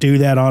we're going to do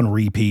that on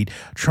repeat,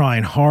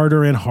 trying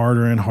harder and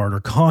harder and harder,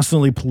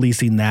 constantly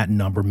policing that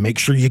number. Make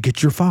sure you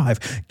get your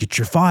 5. Get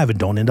your 5 and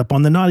don't end up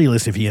on the naughty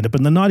list. If you end up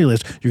in the naughty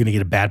list, you're going to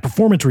get a bad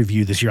performance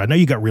review this year. I know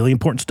you got really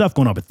important stuff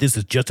going on, but this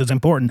is just as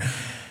important.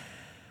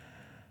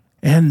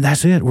 And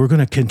that's it. We're going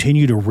to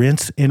continue to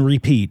rinse and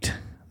repeat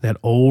that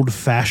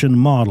old-fashioned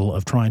model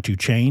of trying to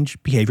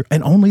change behavior,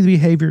 and only the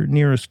behavior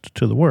nearest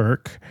to the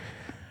work,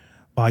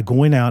 by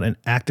going out and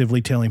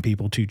actively telling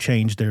people to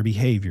change their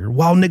behavior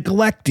while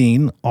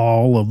neglecting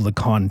all of the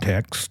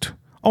context,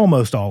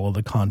 almost all of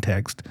the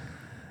context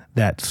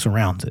that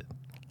surrounds it.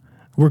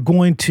 We're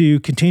going to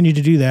continue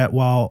to do that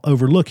while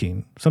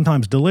overlooking,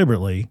 sometimes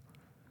deliberately,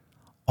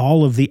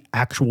 all of the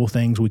actual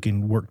things we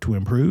can work to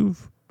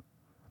improve,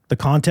 the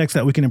context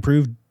that we can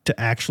improve to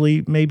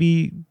actually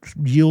maybe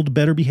yield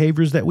better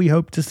behaviors that we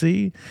hope to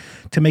see,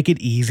 to make it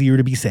easier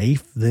to be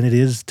safe than it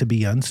is to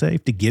be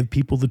unsafe, to give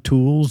people the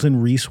tools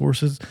and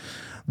resources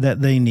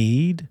that they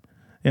need.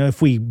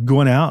 If we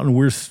going out and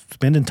we're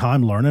spending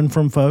time learning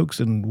from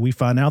folks and we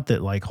find out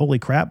that, like, holy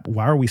crap,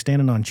 why are we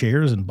standing on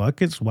chairs and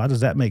buckets? Why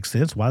does that make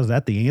sense? Why is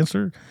that the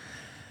answer?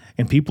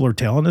 And people are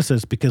telling us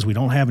it's because we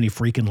don't have any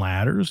freaking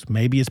ladders.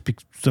 Maybe it's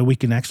so we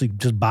can actually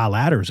just buy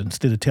ladders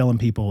instead of telling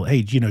people,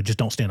 hey, just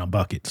don't stand on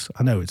buckets.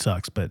 I know it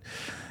sucks, but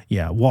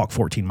yeah, walk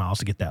 14 miles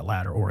to get that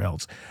ladder or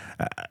else.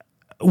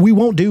 We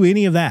won't do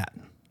any of that.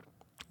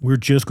 We're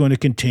just going to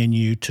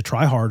continue to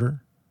try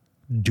harder,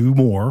 do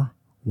more.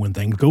 When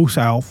things go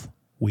south,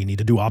 we need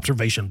to do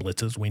observation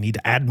blitzes. We need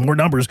to add more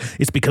numbers.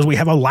 It's because we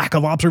have a lack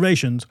of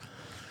observations.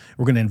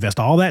 We're going to invest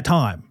all that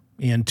time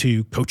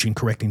into coaching,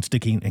 correcting,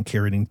 sticking, and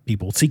carrying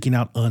people, seeking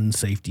out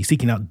unsafety,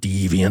 seeking out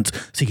deviance,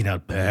 seeking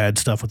out bad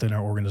stuff within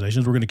our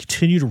organizations. We're going to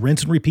continue to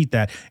rinse and repeat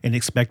that and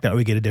expect that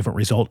we get a different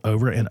result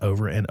over and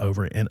over and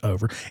over and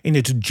over. And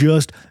it's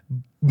just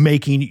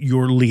making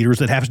your leaders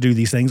that have to do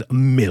these things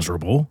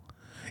miserable.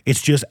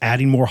 It's just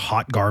adding more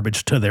hot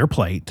garbage to their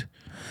plate.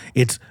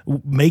 It's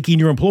making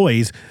your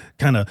employees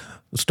kind of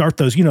start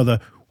those,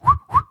 the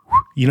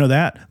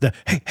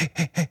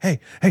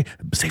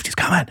safety's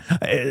coming.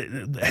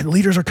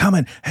 Leaders are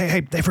coming.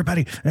 Hey,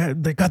 everybody,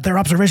 they got their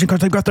observation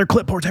cards. They've got their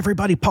clipboards.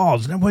 Everybody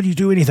pause. Now, what do you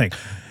do anything?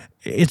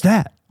 It's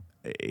that.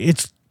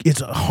 It's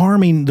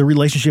harming the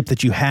relationship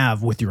that you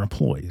have with your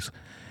employees.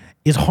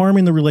 It's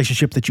harming the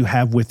relationship that you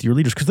have with your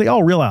leaders because they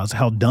all realize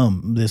how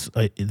dumb this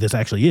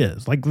actually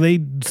is. Like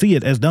they see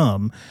it as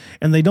dumb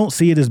and they don't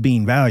see it as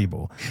being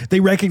valuable. They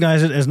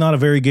recognize it as not a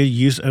very good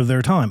use of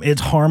their time.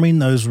 It's harming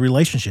those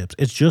relationships.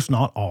 It's just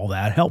not all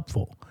that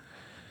helpful.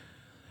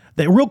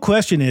 The real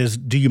question is,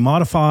 do you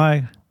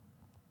modify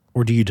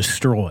or do you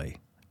destroy?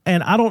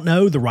 And I don't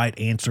know the right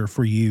answer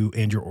for you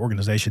and your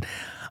organization.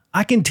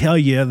 I can tell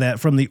you that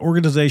from the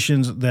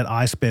organizations that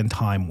I spend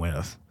time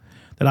with,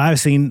 that I've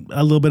seen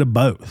a little bit of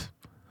both.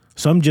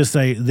 Some just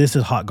say, this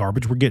is hot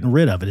garbage. We're getting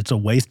rid of it. It's a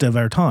waste of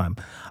our time.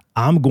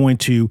 I'm going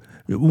to,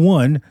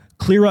 one,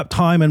 clear up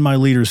time in my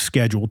leader's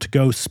schedule to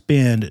go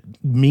spend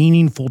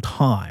meaningful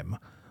time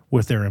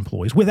with their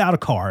employees without a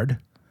card,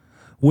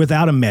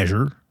 without a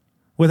measure,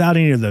 without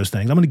any of those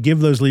things. I'm going to give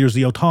those leaders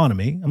the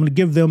autonomy. I'm going to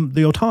give them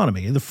the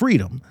autonomy and the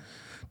freedom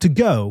to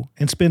go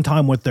and spend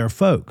time with their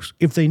folks.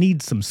 If they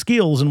need some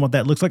skills and what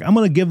that looks like, I'm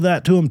going to give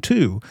that to them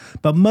too.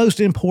 But most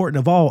important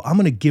of all, I'm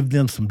going to give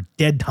them some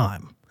dead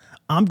time.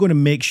 I'm going to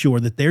make sure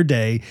that their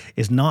day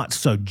is not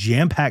so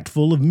jam-packed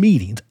full of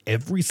meetings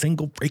every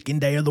single freaking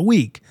day of the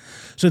week,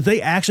 so that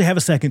they actually have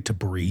a second to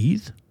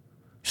breathe,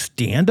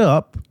 stand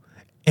up,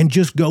 and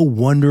just go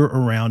wander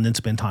around and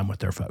spend time with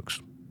their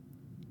folks.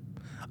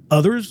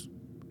 Others,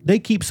 they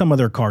keep some of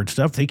their card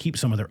stuff. They keep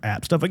some of their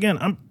app stuff. Again,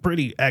 I'm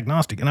pretty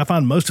agnostic, and I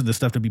find most of this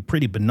stuff to be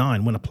pretty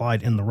benign when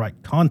applied in the right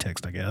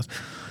context, I guess.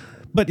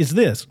 But it's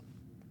this.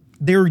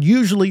 They're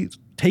usually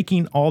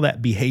taking all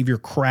that behavior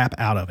crap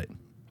out of it.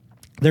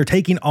 They're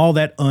taking all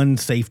that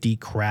unsafety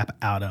crap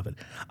out of it.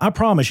 I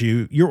promise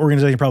you, your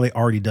organization probably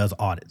already does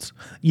audits.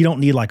 You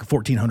don't need like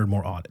 1,400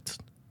 more audits.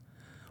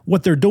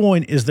 What they're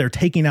doing is they're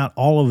taking out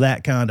all of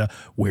that kind of,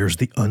 where's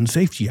the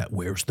unsafety at?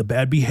 Where's the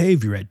bad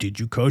behavior at? Did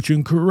you coach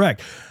and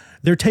correct?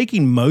 They're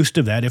taking most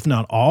of that, if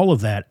not all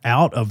of that,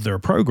 out of their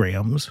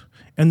programs,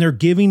 and they're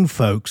giving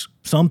folks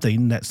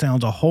something that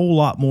sounds a whole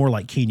lot more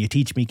like, can you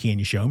teach me? Can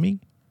you show me?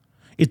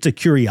 It's a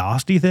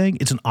curiosity thing.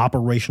 It's an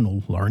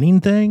operational learning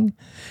thing.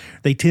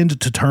 They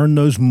tend to turn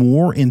those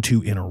more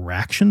into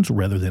interactions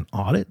rather than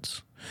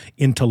audits,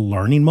 into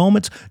learning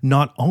moments,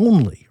 not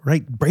only,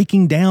 right,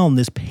 breaking down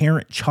this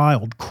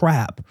parent-child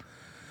crap,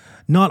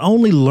 not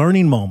only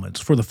learning moments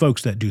for the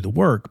folks that do the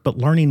work, but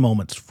learning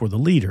moments for the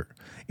leader.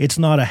 It's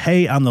not a,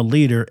 hey, I'm the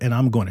leader and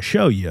I'm going to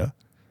show you.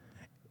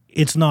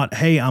 It's not,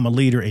 hey, I'm a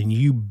leader and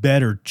you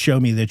better show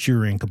me that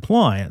you're in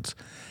compliance.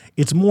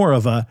 It's more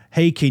of a,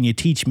 hey, can you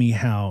teach me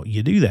how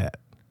you do that?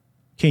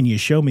 Can you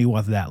show me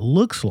what that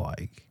looks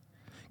like?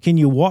 Can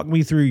you walk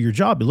me through your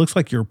job? It looks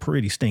like you're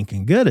pretty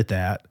stinking good at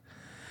that.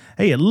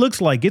 Hey, it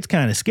looks like it's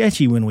kind of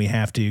sketchy when we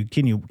have to.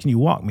 Can you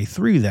walk me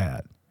through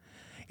that?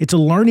 It's a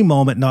learning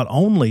moment not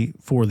only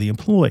for the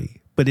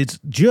employee, but it's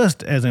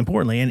just as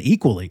importantly and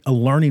equally a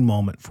learning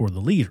moment for the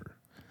leader.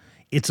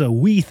 It's a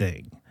we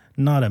thing,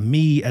 not a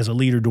me as a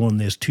leader doing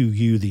this to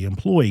you, the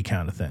employee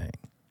kind of thing.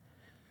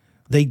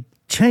 They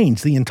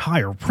change the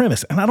entire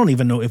premise. And I don't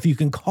even know if you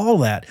can call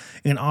that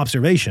an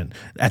observation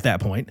at that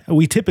point.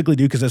 We typically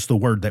do because that's the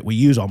word that we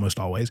use almost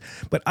always.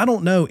 But I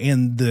don't know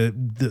in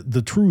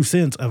the true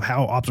sense of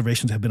how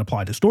observations have been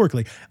applied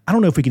historically. I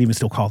don't know if we can even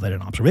still call that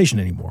an observation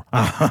anymore.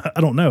 I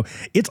don't know.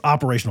 It's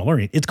operational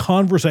learning. It's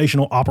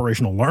conversational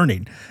operational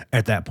learning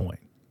at that point.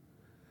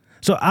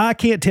 So I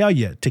can't tell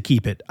you to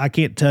keep it. I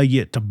can't tell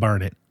you to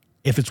burn it.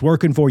 If it's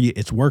working for you,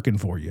 it's working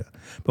for you.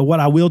 But what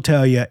I will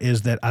tell you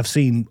is that I've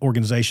seen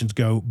organizations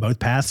go both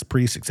paths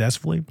pretty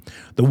successfully.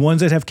 The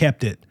ones that have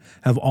kept it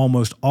have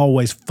almost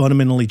always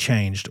fundamentally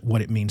changed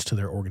what it means to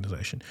their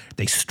organization.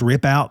 They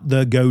strip out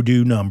the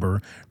go-do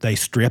number. They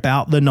strip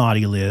out the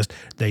naughty list.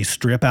 They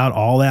strip out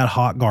all that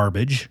hot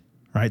garbage,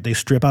 right? They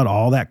strip out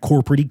all that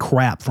corporate-y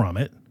crap from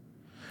it.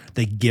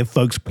 They give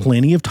folks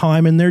plenty of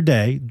time in their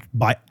day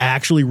by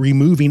actually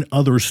removing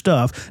other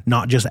stuff,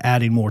 not just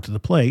adding more to the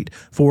plate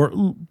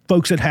for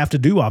folks that have to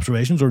do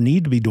observations or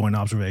need to be doing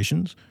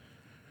observations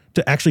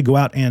to actually go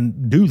out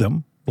and do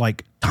them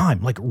like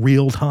time, like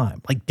real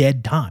time, like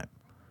dead time.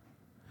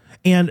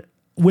 And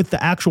with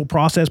the actual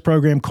process,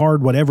 program,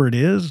 card, whatever it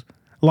is,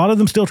 a lot of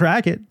them still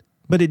track it,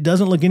 but it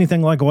doesn't look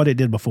anything like what it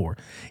did before.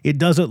 It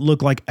doesn't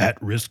look like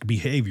at-risk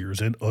behaviors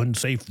and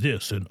unsafe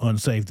this and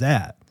unsafe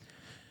that.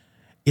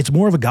 It's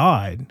more of a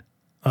guide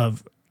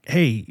of,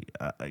 hey,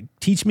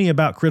 teach me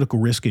about critical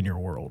risk in your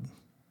world.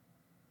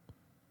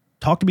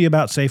 Talk to me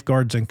about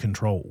safeguards and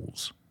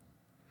controls.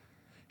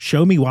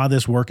 Show me why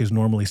this work is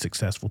normally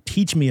successful.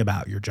 Teach me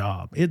about your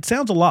job. It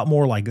sounds a lot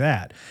more like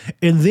that.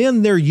 And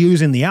then they're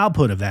using the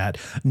output of that,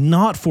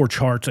 not for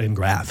charts and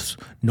graphs,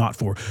 not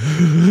for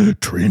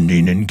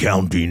trending and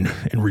counting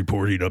and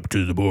reporting up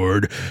to the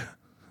board,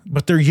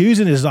 but they're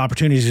using it as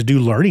opportunities to do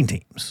learning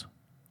teams,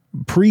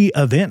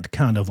 pre-event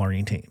kind of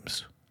learning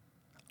teams.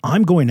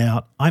 I'm going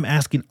out, I'm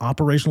asking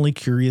operationally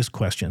curious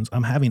questions.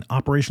 I'm having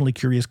operationally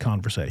curious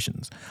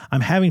conversations. I'm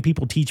having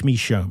people teach me,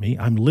 show me.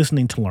 I'm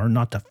listening to learn,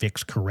 not to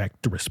fix,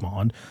 correct, to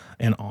respond,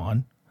 and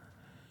on.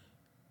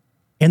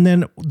 And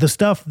then the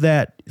stuff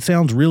that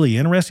sounds really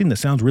interesting, that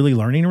sounds really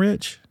learning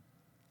rich,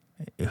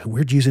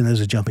 we're using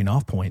those as jumping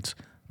off points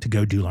to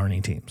go do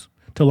learning teams,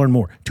 to learn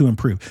more, to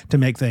improve, to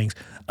make things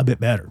a bit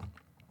better.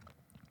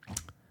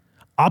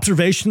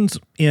 Observations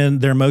in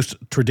their most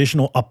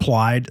traditional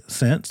applied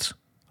sense,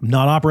 I'm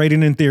not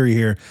operating in theory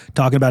here,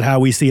 talking about how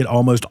we see it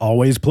almost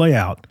always play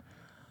out.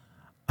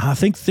 I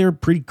think they're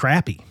pretty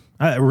crappy.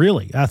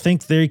 I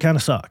think they kind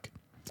of suck.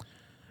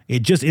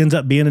 It just ends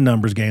up being a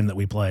numbers game that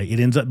we play. It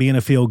ends up being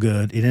a feel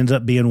good. It ends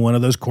up being one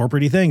of those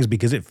corporate-y things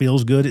because it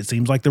feels good. It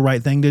seems like the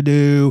right thing to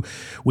do.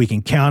 We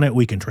can count it.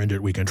 We can trend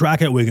it. We can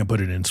track it. We can put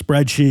it in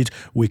spreadsheets.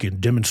 We can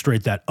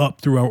demonstrate that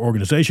up through our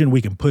organization.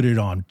 We can put it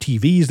on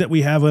TVs that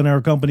we have in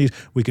our companies.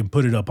 We can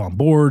put it up on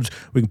boards.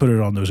 We can put it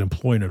on those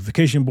employee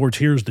notification boards.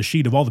 Here's the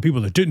sheet of all the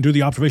people that didn't do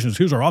the observations.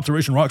 Here's our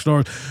observation rock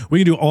stars. We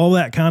can do all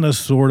that kind of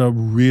sort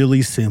of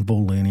really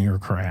simple linear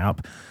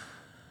crap.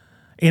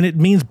 And it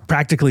means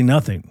practically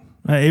nothing.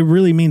 It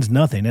really means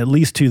nothing, at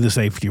least to the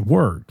safety of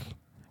work.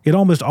 It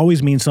almost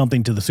always means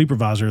something to the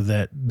supervisor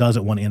that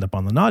doesn't want to end up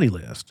on the naughty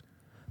list.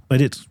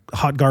 But it's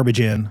hot garbage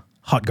in,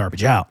 hot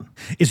garbage out.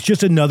 It's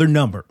just another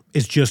number.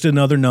 It's just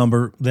another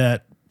number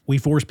that we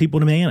force people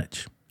to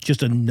manage.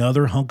 Just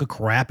another hunk of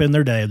crap in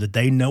their day that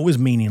they know is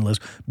meaningless,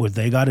 but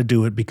they got to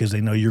do it because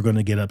they know you're going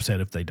to get upset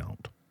if they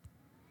don't.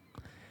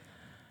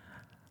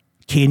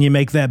 Can you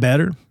make that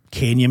better?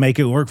 Can you make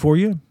it work for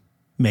you?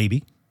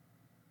 Maybe.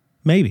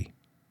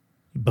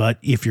 But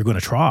if you're going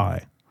to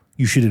try,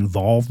 you should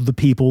involve the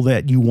people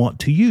that you want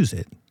to use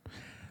it.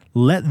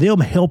 Let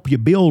them help you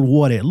build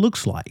what it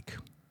looks like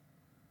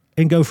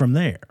and go from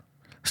there.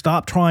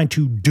 Stop trying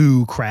to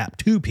do crap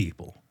to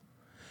people.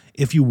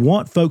 If you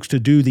want folks to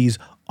do these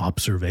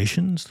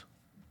observations,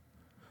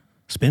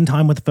 spend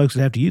time with the folks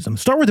that have to use them.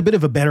 Start with a bit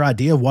of a better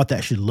idea of what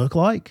that should look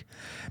like.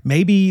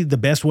 Maybe the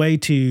best way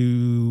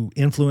to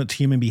influence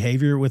human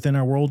behavior within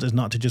our world is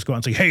not to just go out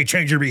and say, hey,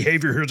 change your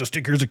behavior. Here's a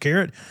stick, here's a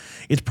carrot.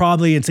 It's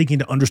probably in seeking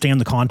to understand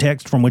the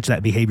context from which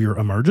that behavior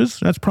emerges.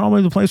 That's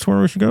probably the place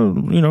where we should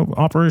go,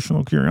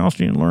 operational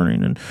curiosity and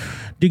learning and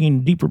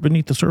digging deeper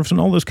beneath the surface and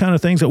all those kind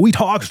of things that we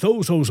talk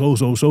so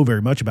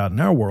very much about in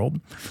our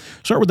world.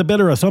 Start with a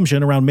better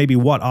assumption around maybe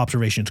what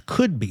observations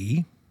could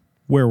be,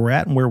 where we're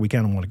at and where we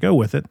kind of want to go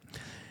with it,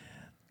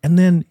 and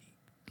then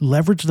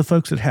leverage the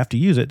folks that have to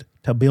use it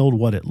to build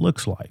what it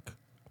looks like.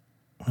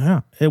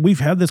 Yeah, we've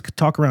had this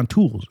talk around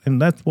tools,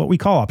 and that's what we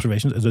call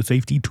observations as a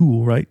safety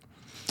tool, right?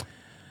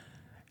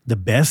 The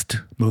best,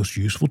 most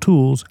useful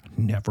tools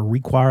never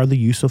require the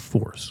use of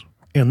force,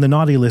 and the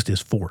naughty list is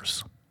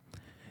force.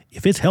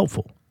 If it's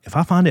helpful, if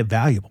I find it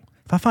valuable,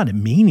 if I find it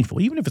meaningful,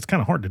 even if it's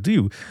kind of hard to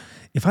do,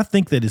 if I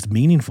think that it's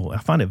meaningful, I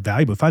find it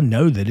valuable, if I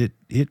know that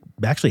it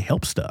actually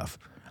helps stuff,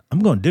 I'm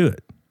going to do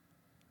it.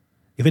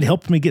 If it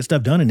helps me get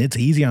stuff done and it's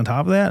easy on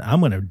top of that, I'm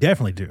going to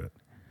definitely do it.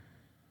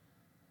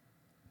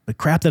 The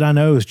crap that I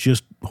know is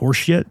just horse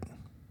shit.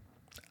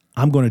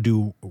 I'm going to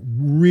do a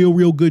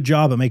real good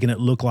job at making it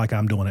look like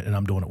I'm doing it and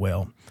I'm doing it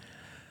well.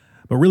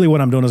 But really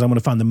what I'm doing is I'm going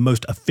to find the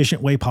most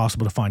efficient way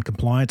possible to find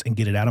compliance and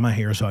get it out of my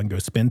hair so I can go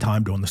spend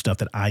time doing the stuff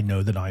that I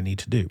know that I need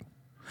to do.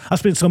 I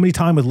spend so much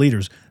time with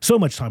leaders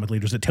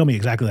that tell me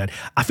exactly that.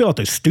 I fill out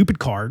those stupid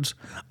cards.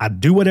 I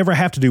do whatever I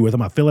have to do with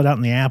them. I fill it out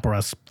in the app or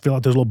I fill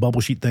out those little bubble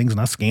sheet things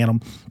and I scan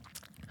them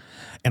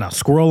and I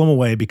squirrel them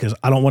away because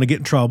I don't want to get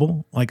in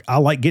trouble. Like, I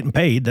like getting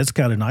paid. That's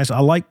kind of nice. I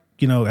like,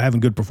 having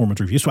good performance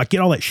reviews. So I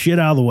get all that shit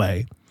out of the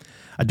way.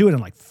 I do it in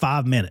like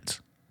 5 minutes,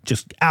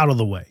 just out of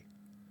the way.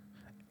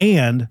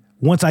 And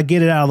once I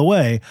get it out of the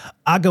way,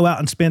 I go out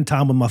and spend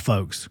time with my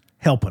folks,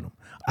 helping them.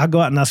 I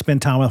go out and I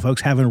spend time with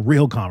folks having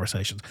real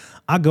conversations.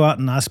 I go out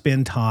and I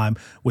spend time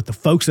with the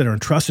folks that are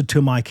entrusted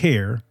to my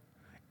care,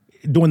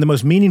 doing the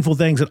most meaningful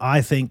things that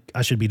I think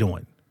I should be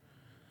doing.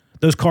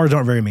 Those cards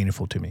aren't very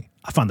meaningful to me.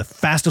 I find the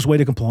fastest way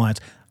to compliance.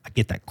 I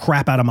get that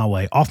crap out of my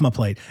way, off my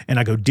plate, and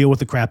I go deal with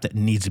the crap that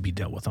needs to be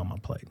dealt with on my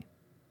plate.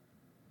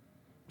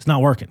 It's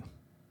not working.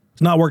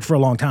 It's not worked for a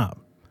long time.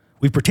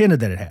 We've pretended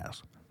that it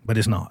has, but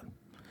it's not.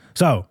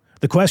 So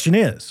the question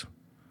is,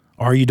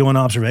 are you doing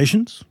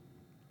observations?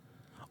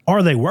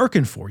 Are they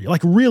working for you?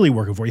 Like, really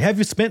working for you? Have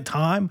you spent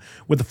time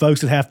with the folks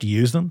that have to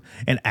use them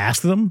and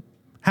asked them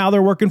how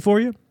they're working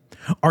for you?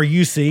 Are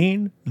you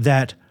seeing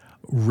that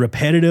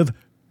repetitive,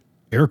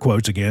 air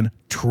quotes again,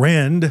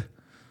 trend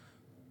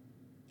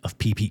of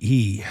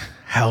PPE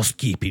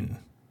housekeeping?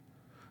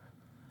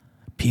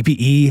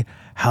 PPE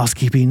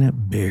housekeeping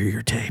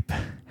barrier tape.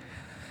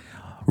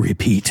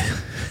 Repeat.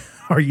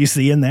 Are you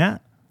seeing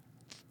that?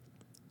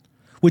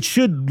 which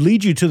should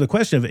lead you to the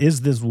question of,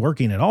 is this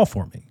working at all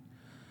for me?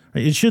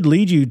 It should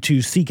lead you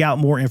to seek out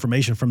more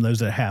information from those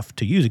that have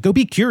to use it. Go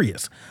be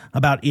curious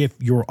about if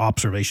your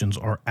observations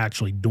are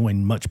actually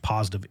doing much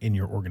positive in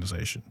your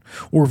organization,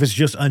 or if it's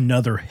just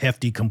another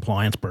hefty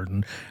compliance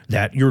burden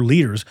that your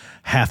leaders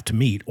have to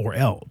meet or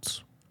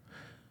else.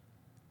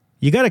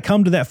 You got to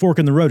come to that fork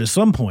in the road at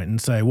some point and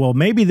say, well,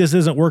 maybe this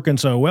isn't working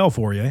so well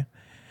for you.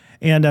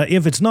 And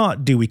if it's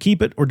not, do we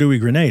keep it or do we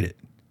grenade it?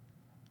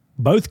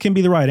 Both can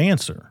be the right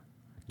answer.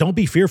 Don't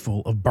be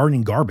fearful of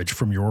burning garbage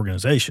from your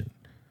organization.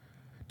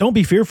 Don't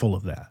be fearful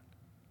of that.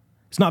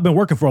 It's not been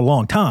working for a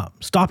long time.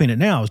 Stopping it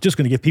now is just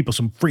going to give people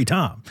some free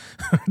time.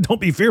 Don't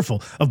be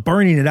fearful of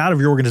burning it out of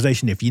your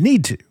organization if you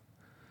need to.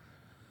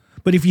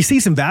 But if you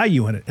see some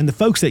value in it, and the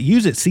folks that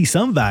use it see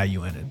some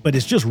value in it, but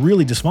it's just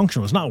really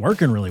dysfunctional, it's not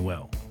working really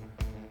well,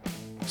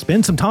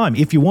 spend some time,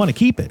 if you want to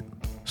keep it,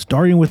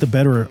 starting with a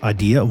better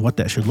idea of what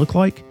that should look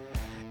like,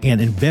 and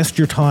invest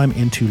your time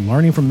into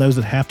learning from those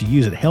that have to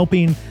use it,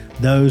 helping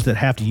those that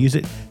have to use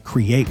it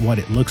create what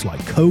it looks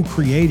like,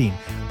 co-creating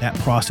that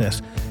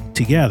process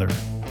together.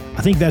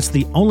 I think that's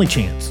the only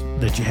chance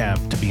that you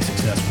have to be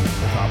successful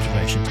with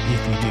observations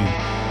if you do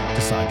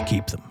decide to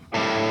keep them.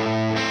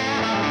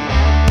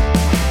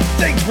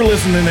 Thanks for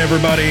listening,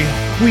 everybody.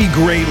 We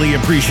greatly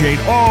appreciate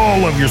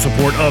all of your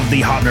support of the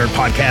Hot Nerd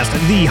Podcast,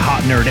 the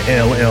Hot Nerd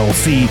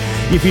LLC.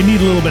 If you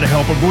need a little bit of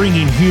help of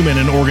bringing human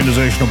and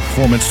organizational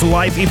performance to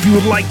life, if you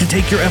would like to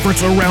take your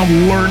efforts around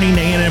learning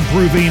and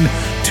improving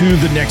to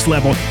the next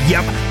level,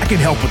 yep, I can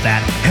help with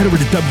that. Head over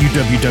to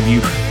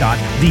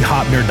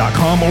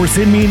www.thehotnerd.com or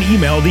send me an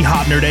email,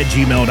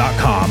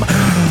 thehotnerd@gmail.com.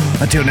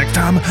 Until next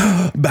time,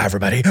 bye,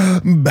 everybody.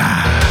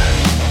 Bye.